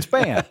spick and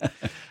span.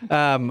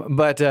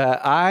 But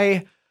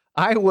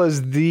I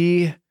was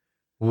the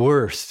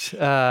worst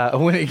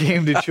when it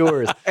came to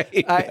chores.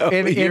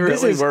 And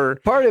this is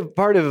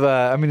part of.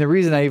 I mean, the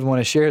reason I even want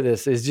to share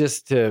this is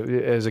just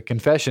as a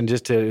confession,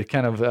 just to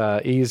kind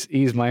of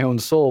ease my own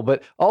soul.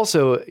 But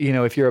also,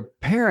 if you're a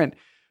parent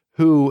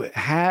who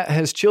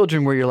has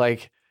children where you're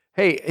like,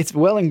 hey, it's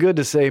well and good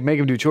to say make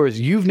them do chores.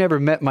 You've never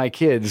met my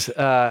kids.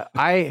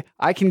 I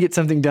can get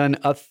something done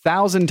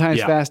 1,000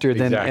 times faster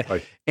than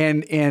exactly.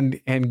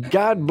 And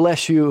God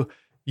bless you.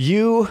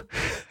 You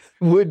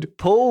would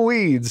pull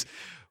weeds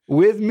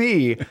with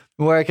me,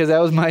 because that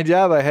was my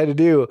job I had to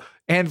do.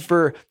 And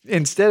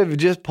instead of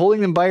just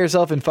pulling them by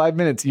yourself in 5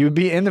 minutes, you would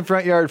be in the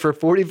front yard for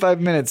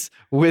 45 minutes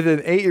with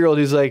an 8-year-old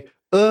who's like,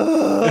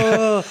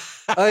 oh,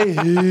 I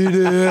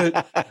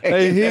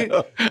hate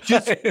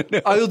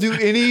it. I'll do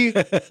any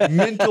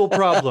mental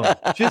problem.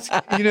 Just,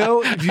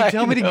 if you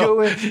tell me to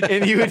go in,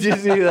 and you would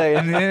just be like,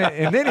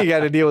 and then you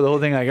got to deal with the whole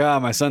thing like, oh,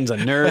 my son's a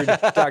nerd.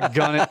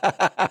 Doggone it.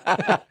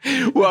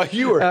 Well,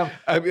 you were,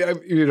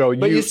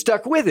 but you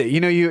stuck with it. You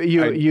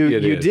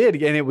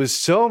did. And it was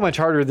so much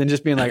harder than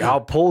just being like,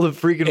 I'll pull the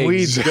freaking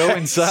weeds, go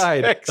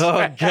inside. Exactly,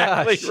 oh,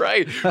 gosh.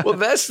 Right. Well,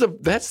 that's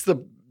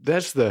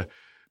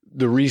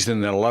the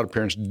reason that a lot of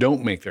parents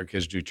don't make their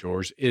kids do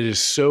chores. It is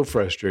so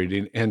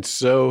frustrating, and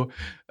so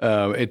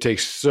it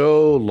takes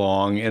so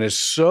long, and it's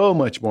so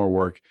much more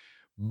work.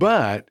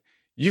 But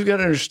you've got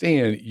to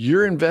understand,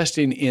 you're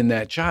investing in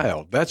that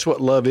child. That's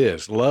what love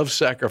is. Love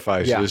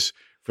sacrifices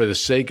for the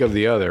sake of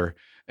the other.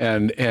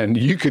 and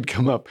you could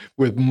come up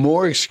with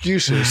more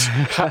excuses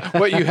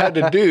what you had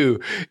to do.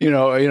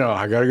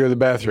 I got to go to the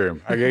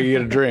bathroom. I got to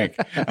get a drink.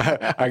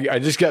 I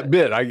just got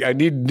bit. I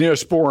need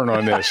Neosporin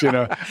on this.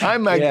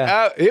 I'm like,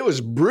 it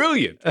was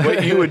brilliant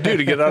what you would do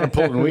to get out of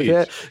pulling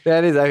weeds.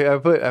 That is, I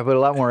put a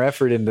lot more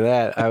effort into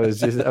that. I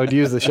would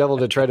use the shovel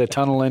to try to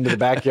tunnel into the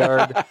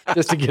backyard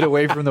just to get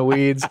away from the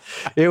weeds.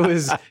 It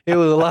was a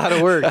lot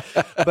of work,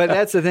 but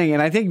that's the thing.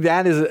 And I think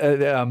that is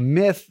a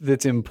myth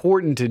that's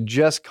important to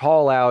just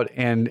call out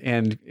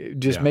and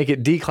just make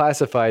it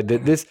declassified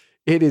that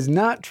it is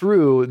not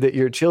true that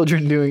your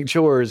children doing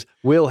chores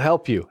will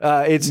help you.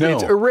 It's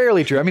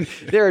rarely true. I mean,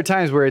 there are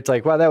times where it's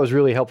like, wow, that was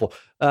really helpful.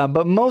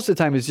 But most of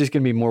the time it's just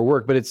going to be more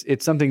work, but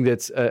it's something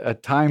that's a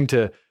time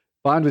to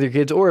bond with your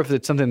kids, or if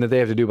it's something that they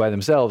have to do by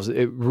themselves,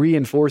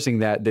 reinforcing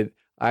that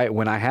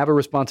when I have a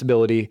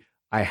responsibility,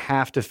 I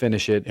have to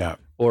finish it,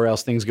 or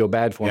else things go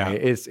bad for me.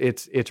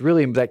 It's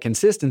really that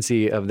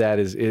consistency of that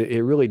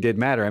it really did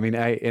matter. I mean,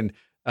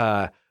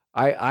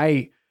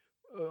 I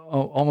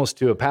almost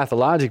to a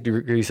pathologic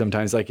degree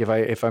sometimes, like if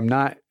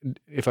I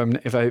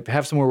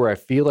have somewhere where I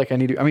feel like I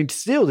need to, I mean,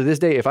 still to this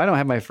day, if I don't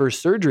have my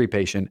first surgery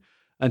patient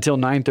until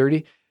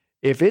 9:30,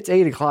 if it's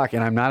 8:00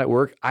 and I'm not at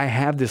work, I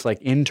have this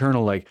like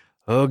internal like,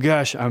 oh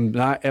gosh, I'm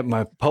not at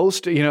my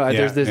post.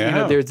 There's this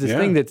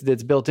thing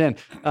that's built in,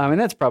 and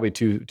that's probably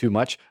too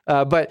much.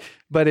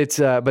 But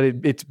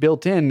it's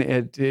built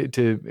in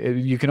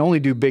you can only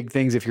do big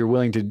things if you're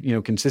willing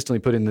to consistently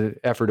put in the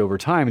effort over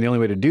time. And the only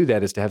way to do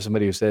that is to have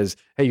somebody who says,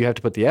 hey, you have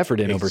to put the effort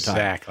in over time.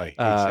 Exactly.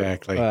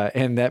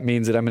 And that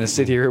means that I'm going to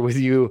sit here with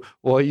you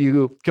while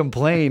you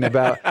complain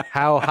about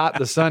how hot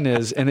the sun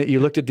is and that you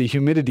looked at the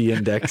humidity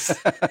index.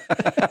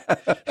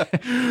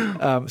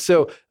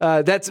 So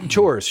that's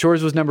chores.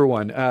 Chores was number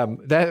one.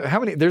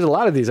 There's a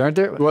lot of these, aren't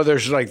there? Well,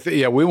 there's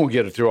we won't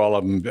get through all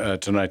of them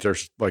tonight.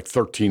 There's like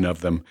 13 of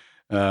them.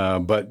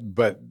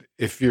 But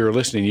if you're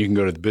listening, you can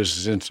go to the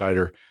Business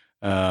Insider,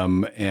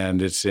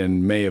 and it's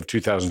in May of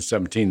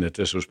 2017 that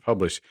this was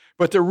published.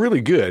 But they're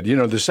really good.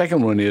 The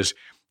second one is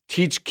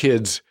teach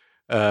kids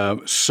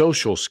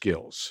social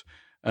skills.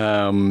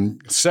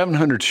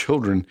 700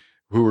 children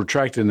who were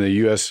tracked in the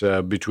U.S.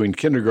 Between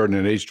kindergarten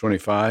and age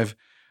 25,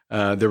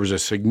 there was a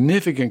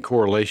significant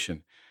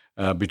correlation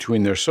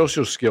between their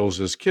social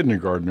skills as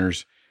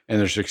kindergartners and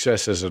their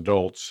success as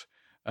adults.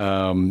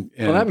 Well,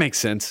 that makes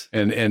sense.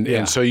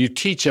 And so you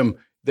teach them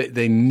that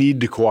they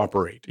need to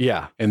cooperate.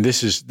 Yeah. And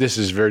this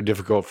is very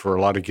difficult for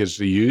a lot of kids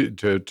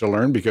to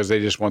learn because they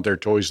just want their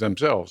toys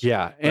themselves.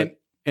 Yeah.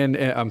 And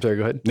I'm sorry,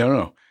 go ahead.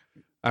 No.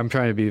 I'm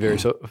trying to be very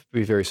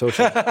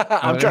social.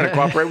 I'm trying to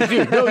cooperate with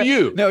you. No,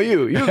 you. No,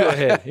 you go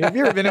ahead. Have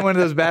you ever been in one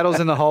of those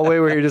battles in the hallway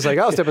where you're just like,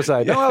 I'll step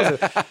aside? No,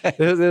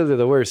 those are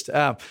the worst.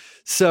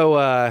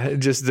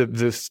 Just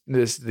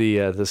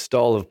the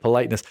stall of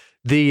politeness.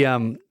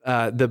 The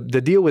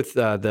deal with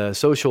the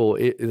social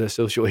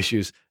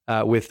issues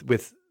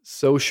with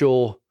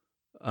social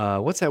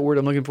what's that word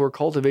I'm looking for?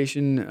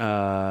 Cultivation,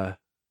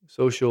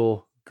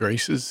 social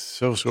graces,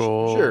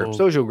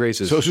 social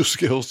graces, social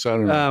skills. I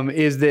don't know.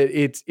 Is that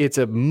it's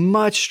a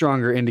much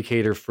stronger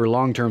indicator for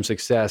long-term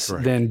success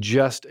than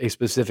just a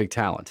specific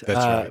talent. That's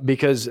right.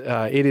 Because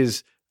it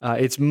is.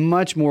 It's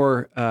much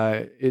more.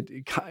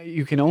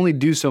 You can only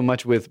do so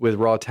much with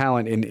raw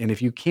talent, and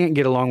if you can't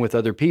get along with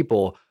other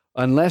people,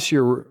 unless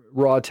your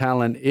raw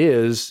talent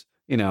is,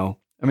 the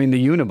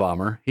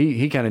Unabomber,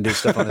 he kind of did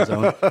stuff on his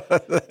own.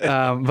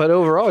 But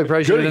overall, he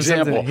probably should have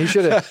done something. He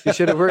should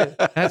have worked.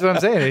 That's what I'm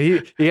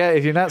saying.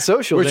 If you're not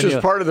social, which is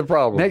part of the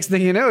problem. Next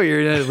thing you know,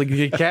 you're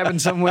in a cabin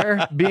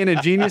somewhere, being a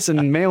genius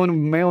and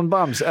mailing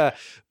bombs.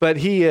 But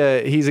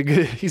he's a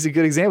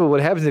good example of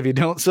what happens if you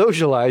don't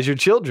socialize your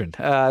children.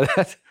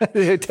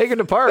 Take them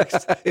to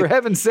parks, for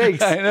heaven's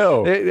sakes. I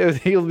know.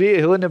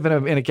 He'll end up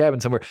in a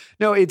cabin somewhere.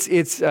 No, it's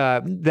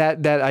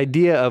that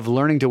idea of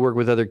learning to work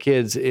with other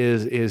kids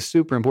is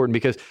super important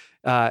because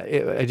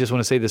I just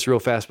want to say this real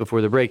fast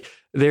before the break.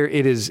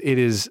 It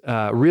is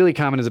really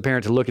common as a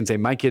parent to look and say,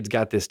 my kid's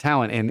got this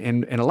talent.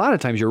 And a lot of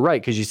times you're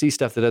right because you see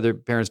stuff that other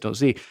parents don't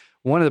see.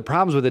 One of the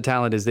problems with the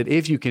talent is that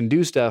if you can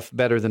do stuff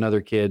better than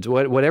other kids,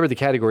 whatever the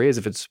category is,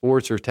 if it's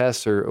sports or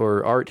tests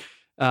or art,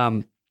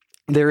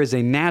 there is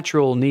a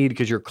natural need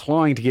because you're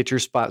clawing to get your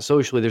spot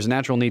socially. There's a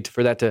natural need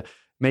for that to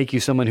make you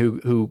someone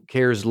who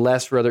cares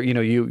less for other,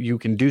 you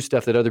can do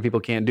stuff that other people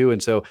can't do.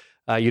 And so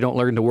you don't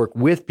learn to work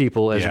with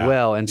people as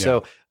well. And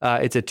so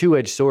it's a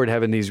two-edged sword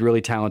having these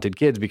really talented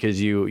kids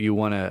because you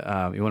want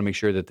to make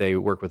sure that they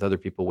work with other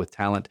people with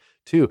talent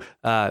too.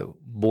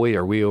 Boy,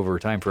 are we over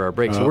time for our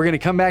break. So we're going to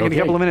come back in a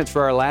couple of minutes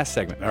for our last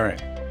segment. All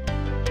right.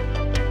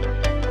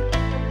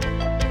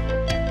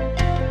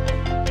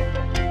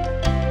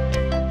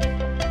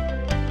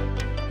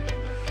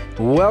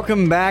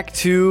 Welcome back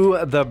to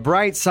The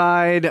Bright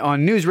Side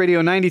on News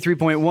Radio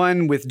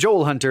 93.1 with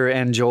Joel Hunter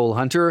and Joel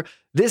Hunter.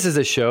 This is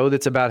a show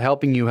that's about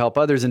helping you help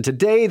others. And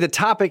today the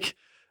topic,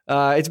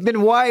 it's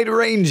been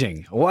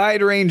wide-ranging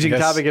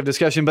topic of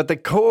discussion, but the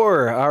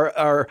core,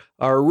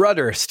 our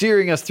rudder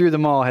steering us through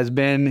them all has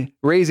been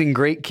raising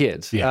great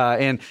kids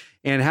and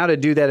how to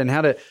do that and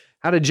how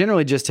how to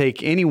generally just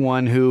take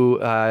anyone who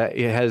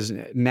has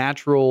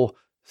natural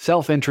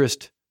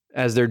self-interest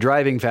as their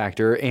driving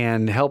factor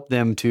and help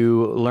them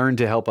to learn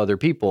to help other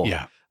people.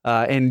 Yeah.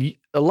 And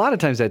a lot of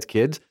times that's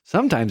kids.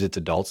 Sometimes it's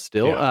adults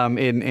still. Yeah.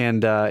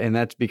 And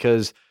that's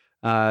because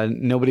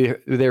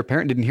their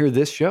parent didn't hear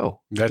this show.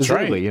 That's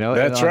right.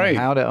 That's right.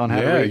 How to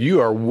raise.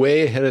 You are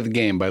way ahead of the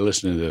game by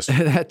listening to this.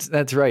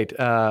 That's right.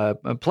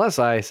 Plus,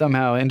 I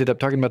somehow ended up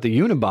talking about the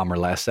Unabomber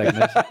last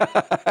segment.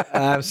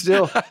 I'm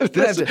still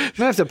gonna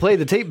have to play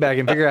the tape back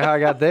and figure out how I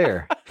got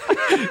there.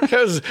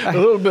 There's a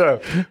little bit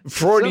of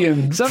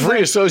Freudian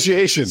free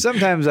association.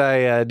 Sometimes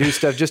I do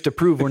stuff just to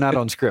prove we're not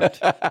on script.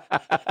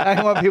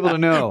 I want people to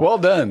know. Well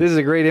done. This is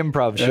a great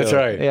improv show. That's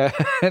right. Yeah.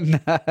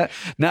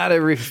 Not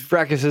every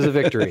practice is a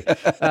victory.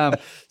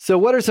 So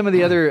what are some of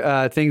the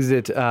other things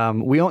that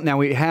we don't? Now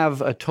we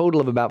have a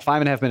total of about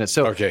 5.5 minutes.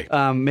 So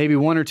maybe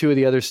one or two of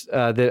the others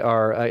that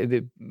are,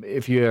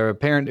 if you're a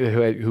parent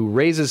who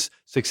raises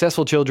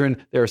successful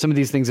children, there are some of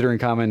these things that are in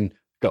common.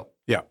 Go.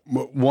 Yeah.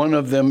 One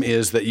of them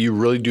is that you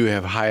really do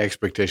have high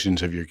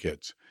expectations of your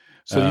kids.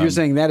 So you're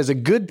saying that is a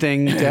good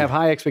thing to have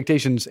high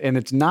expectations, and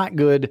it's not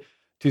good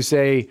to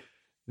say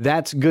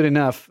that's good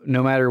enough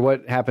no matter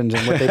what happens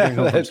and what they bring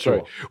home from school.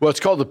 Right. Well, it's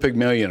called the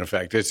Pygmalion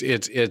effect. It's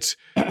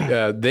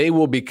they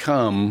will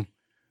become,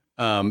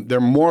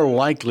 they're more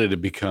likely to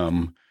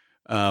become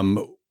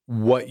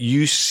what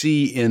you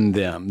see in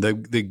them, the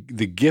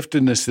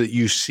giftedness that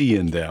you see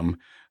in them.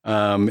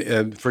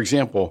 For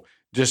example,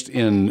 just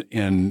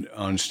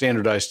on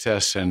standardized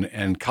tests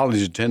and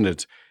college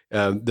attendance,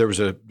 there was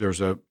a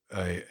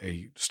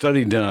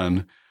study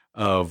done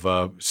of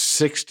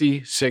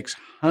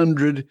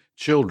 6,600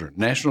 children,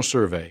 national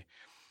survey.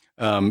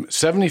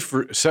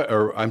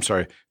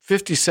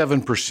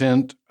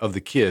 57% of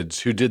the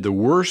kids who did the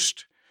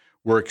worst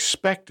were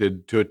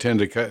expected to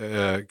attend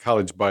a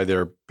college by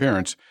their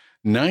parents.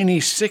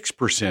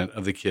 96%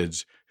 of the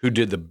kids who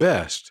did the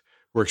best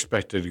were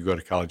expected to go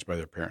to college by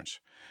their parents.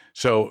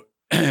 So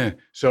in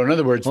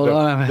other words,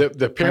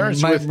 the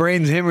parents my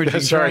brain's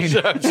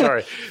hemorrhaging. I'm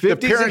sorry.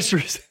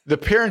 The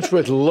parents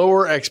with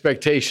lower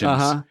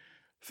expectations.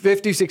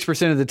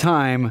 56% of the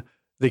time,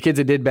 the kids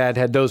that did bad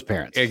had those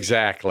parents.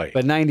 Exactly.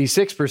 But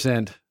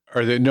 96%.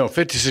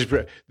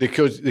 56%.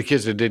 The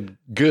kids that did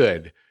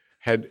good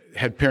had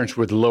parents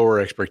with lower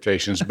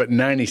expectations, but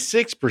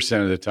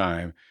 96% of the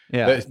time,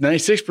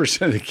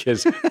 96% of the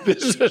kids.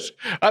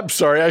 I'm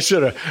sorry, I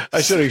should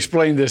have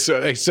explained this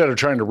instead of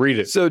trying to read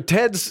it. So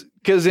Ted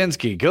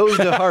Kaczynski goes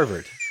to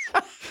Harvard.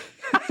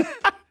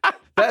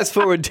 Fast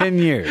forward 10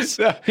 years.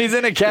 He's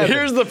in a cabin.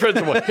 Here's the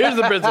principle.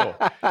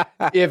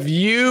 If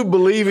you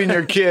believe in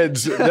your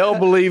kids, they'll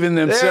believe in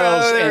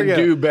themselves and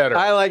do better.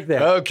 I like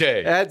that.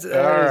 Okay. That's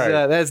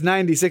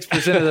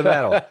 96% of the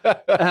battle.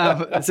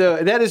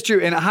 So that is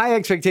true. And high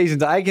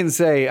expectations, I can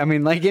say, I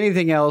mean, like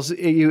anything else,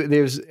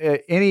 there's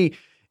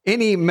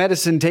any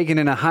medicine taken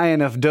in a high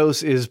enough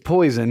dose is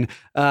poison,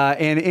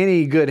 and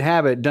any good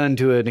habit done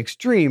to an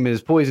extreme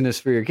is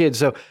poisonous for your kids.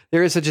 So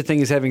there is such a thing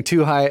as having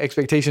too high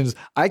expectations.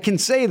 I can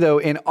say, though,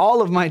 in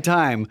all of my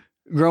time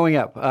growing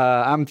up,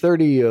 I'm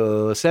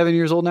 37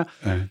 years old now,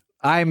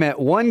 I met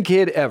one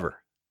kid ever,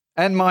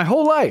 and my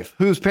whole life,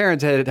 whose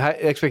parents had high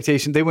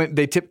expectations.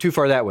 They tipped too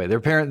far that way.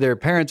 Their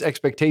parents'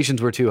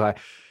 expectations were too high,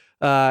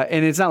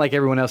 and it's not like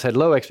everyone else had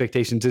low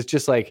expectations. It's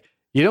just like,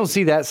 you don't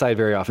see that side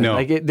very often. No.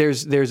 Like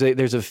there's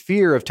a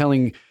fear of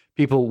telling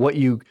people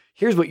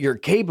here's what you're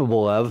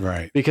capable of,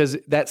 right? Because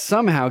that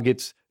somehow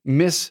gets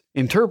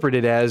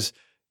misinterpreted as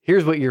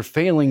here's what you're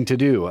failing to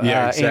do.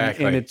 Yeah,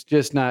 exactly. And it's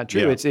just not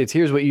true. Yeah. It's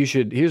here's what you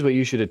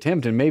should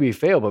attempt and maybe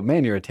fail, but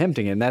man, you're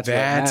attempting it. And that's what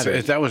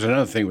matters. That was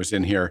another thing was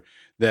in here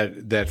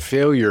that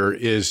failure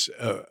is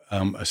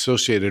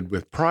associated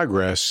with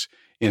progress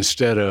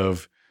instead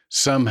of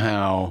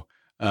somehow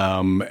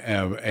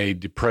a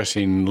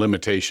depressing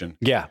limitation.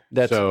 Yeah,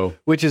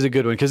 which is a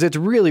good one because it's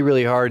really,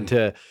 really hard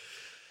to.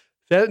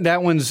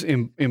 That one's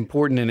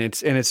important and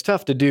it's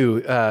tough to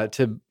do.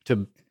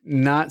 To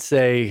not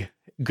say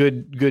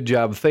good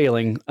job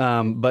failing,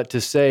 but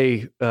to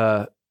say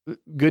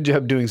good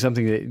job doing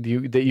something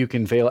that you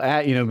can fail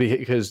at.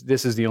 Because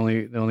this is the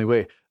only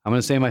way. I'm going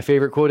to say my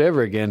favorite quote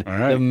ever again. All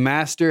right. The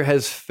master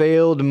has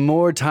failed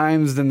more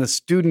times than the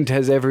student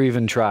has ever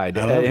even tried.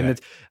 And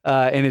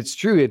it's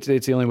true. It's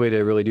the only way to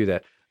really do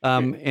that.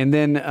 And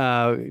then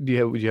do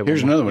you have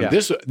here's another one. Yeah.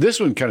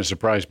 This one kind of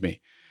surprised me.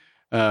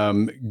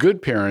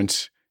 Good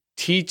parents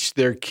teach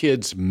their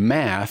kids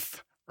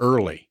math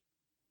early.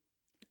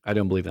 I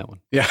don't believe that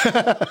one. Yeah.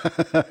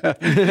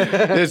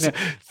 It's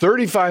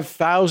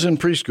 35,000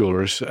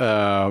 preschoolers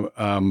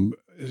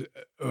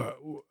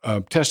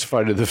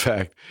testify to the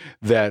fact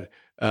that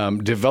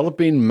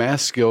developing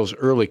math skills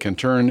early can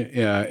turn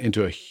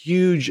into a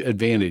huge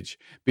advantage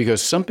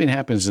because something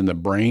happens in the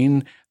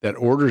brain that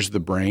orders the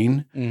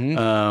brain.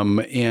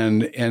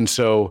 Mm-hmm. And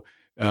so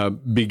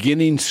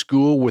beginning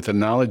school with a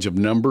knowledge of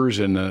numbers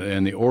and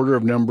the order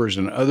of numbers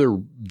and other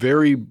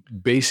very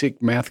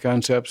basic math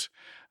concepts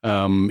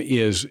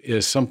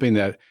is something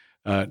that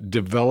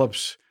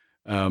develops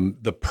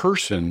the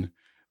person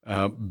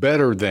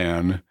better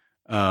than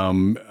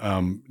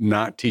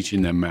not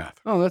teaching them math.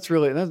 Oh, that's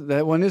really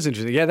that one is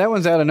interesting. Yeah, that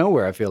one's out of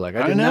nowhere. I feel like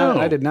I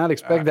did not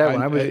expect that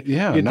one.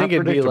 You'd think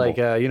it'd be like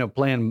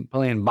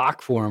playing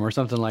Bach for them or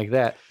something like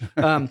that.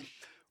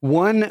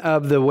 One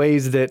of the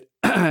ways that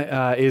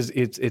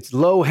it's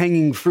low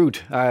hanging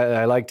fruit.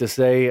 I like to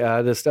say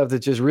the stuff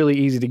that's just really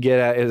easy to get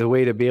at is a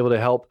way to be able to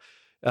help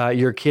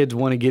your kids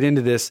want to get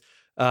into this.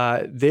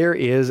 There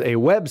is a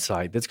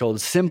website that's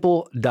called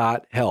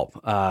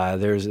simple.help.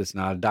 It's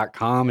not a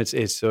 .com.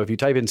 It's so if you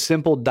type in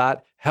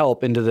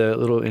simple.help into the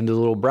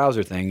little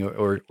browser thing,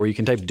 or you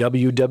can type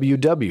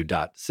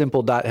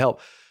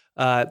www.simple.help.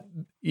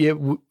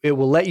 It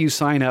will let you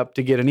sign up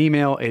to get an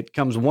email. It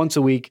comes once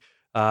a week.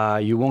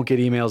 You won't get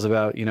emails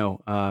about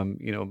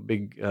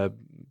big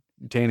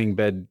tanning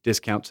bed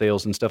discount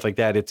sales and stuff like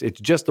that.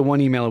 It's just the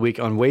one email a week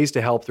on ways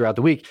to help throughout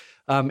the week.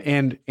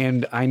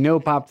 And I know,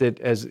 Pop, that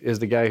as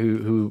the guy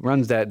who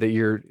runs that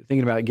you're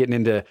thinking about getting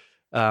into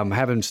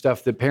having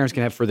stuff that parents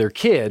can have for their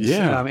kids.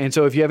 Yeah. And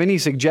so if you have any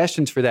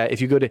suggestions for that, if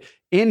you go to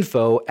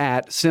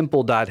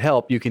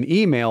info@simple.help, you can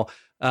email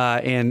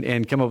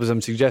and come up with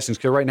some suggestions.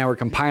 Because right now we're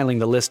compiling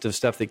the list of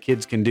stuff that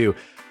kids can do.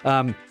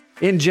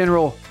 In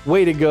general,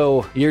 way to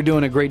go. You're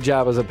doing a great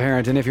job as a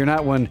parent. And if you're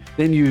not one,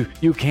 then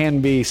you can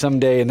be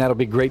someday, and that'll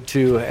be great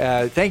too.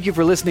 Thank you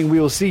for listening. We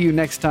will see you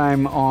next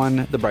time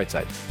on The Bright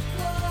Side.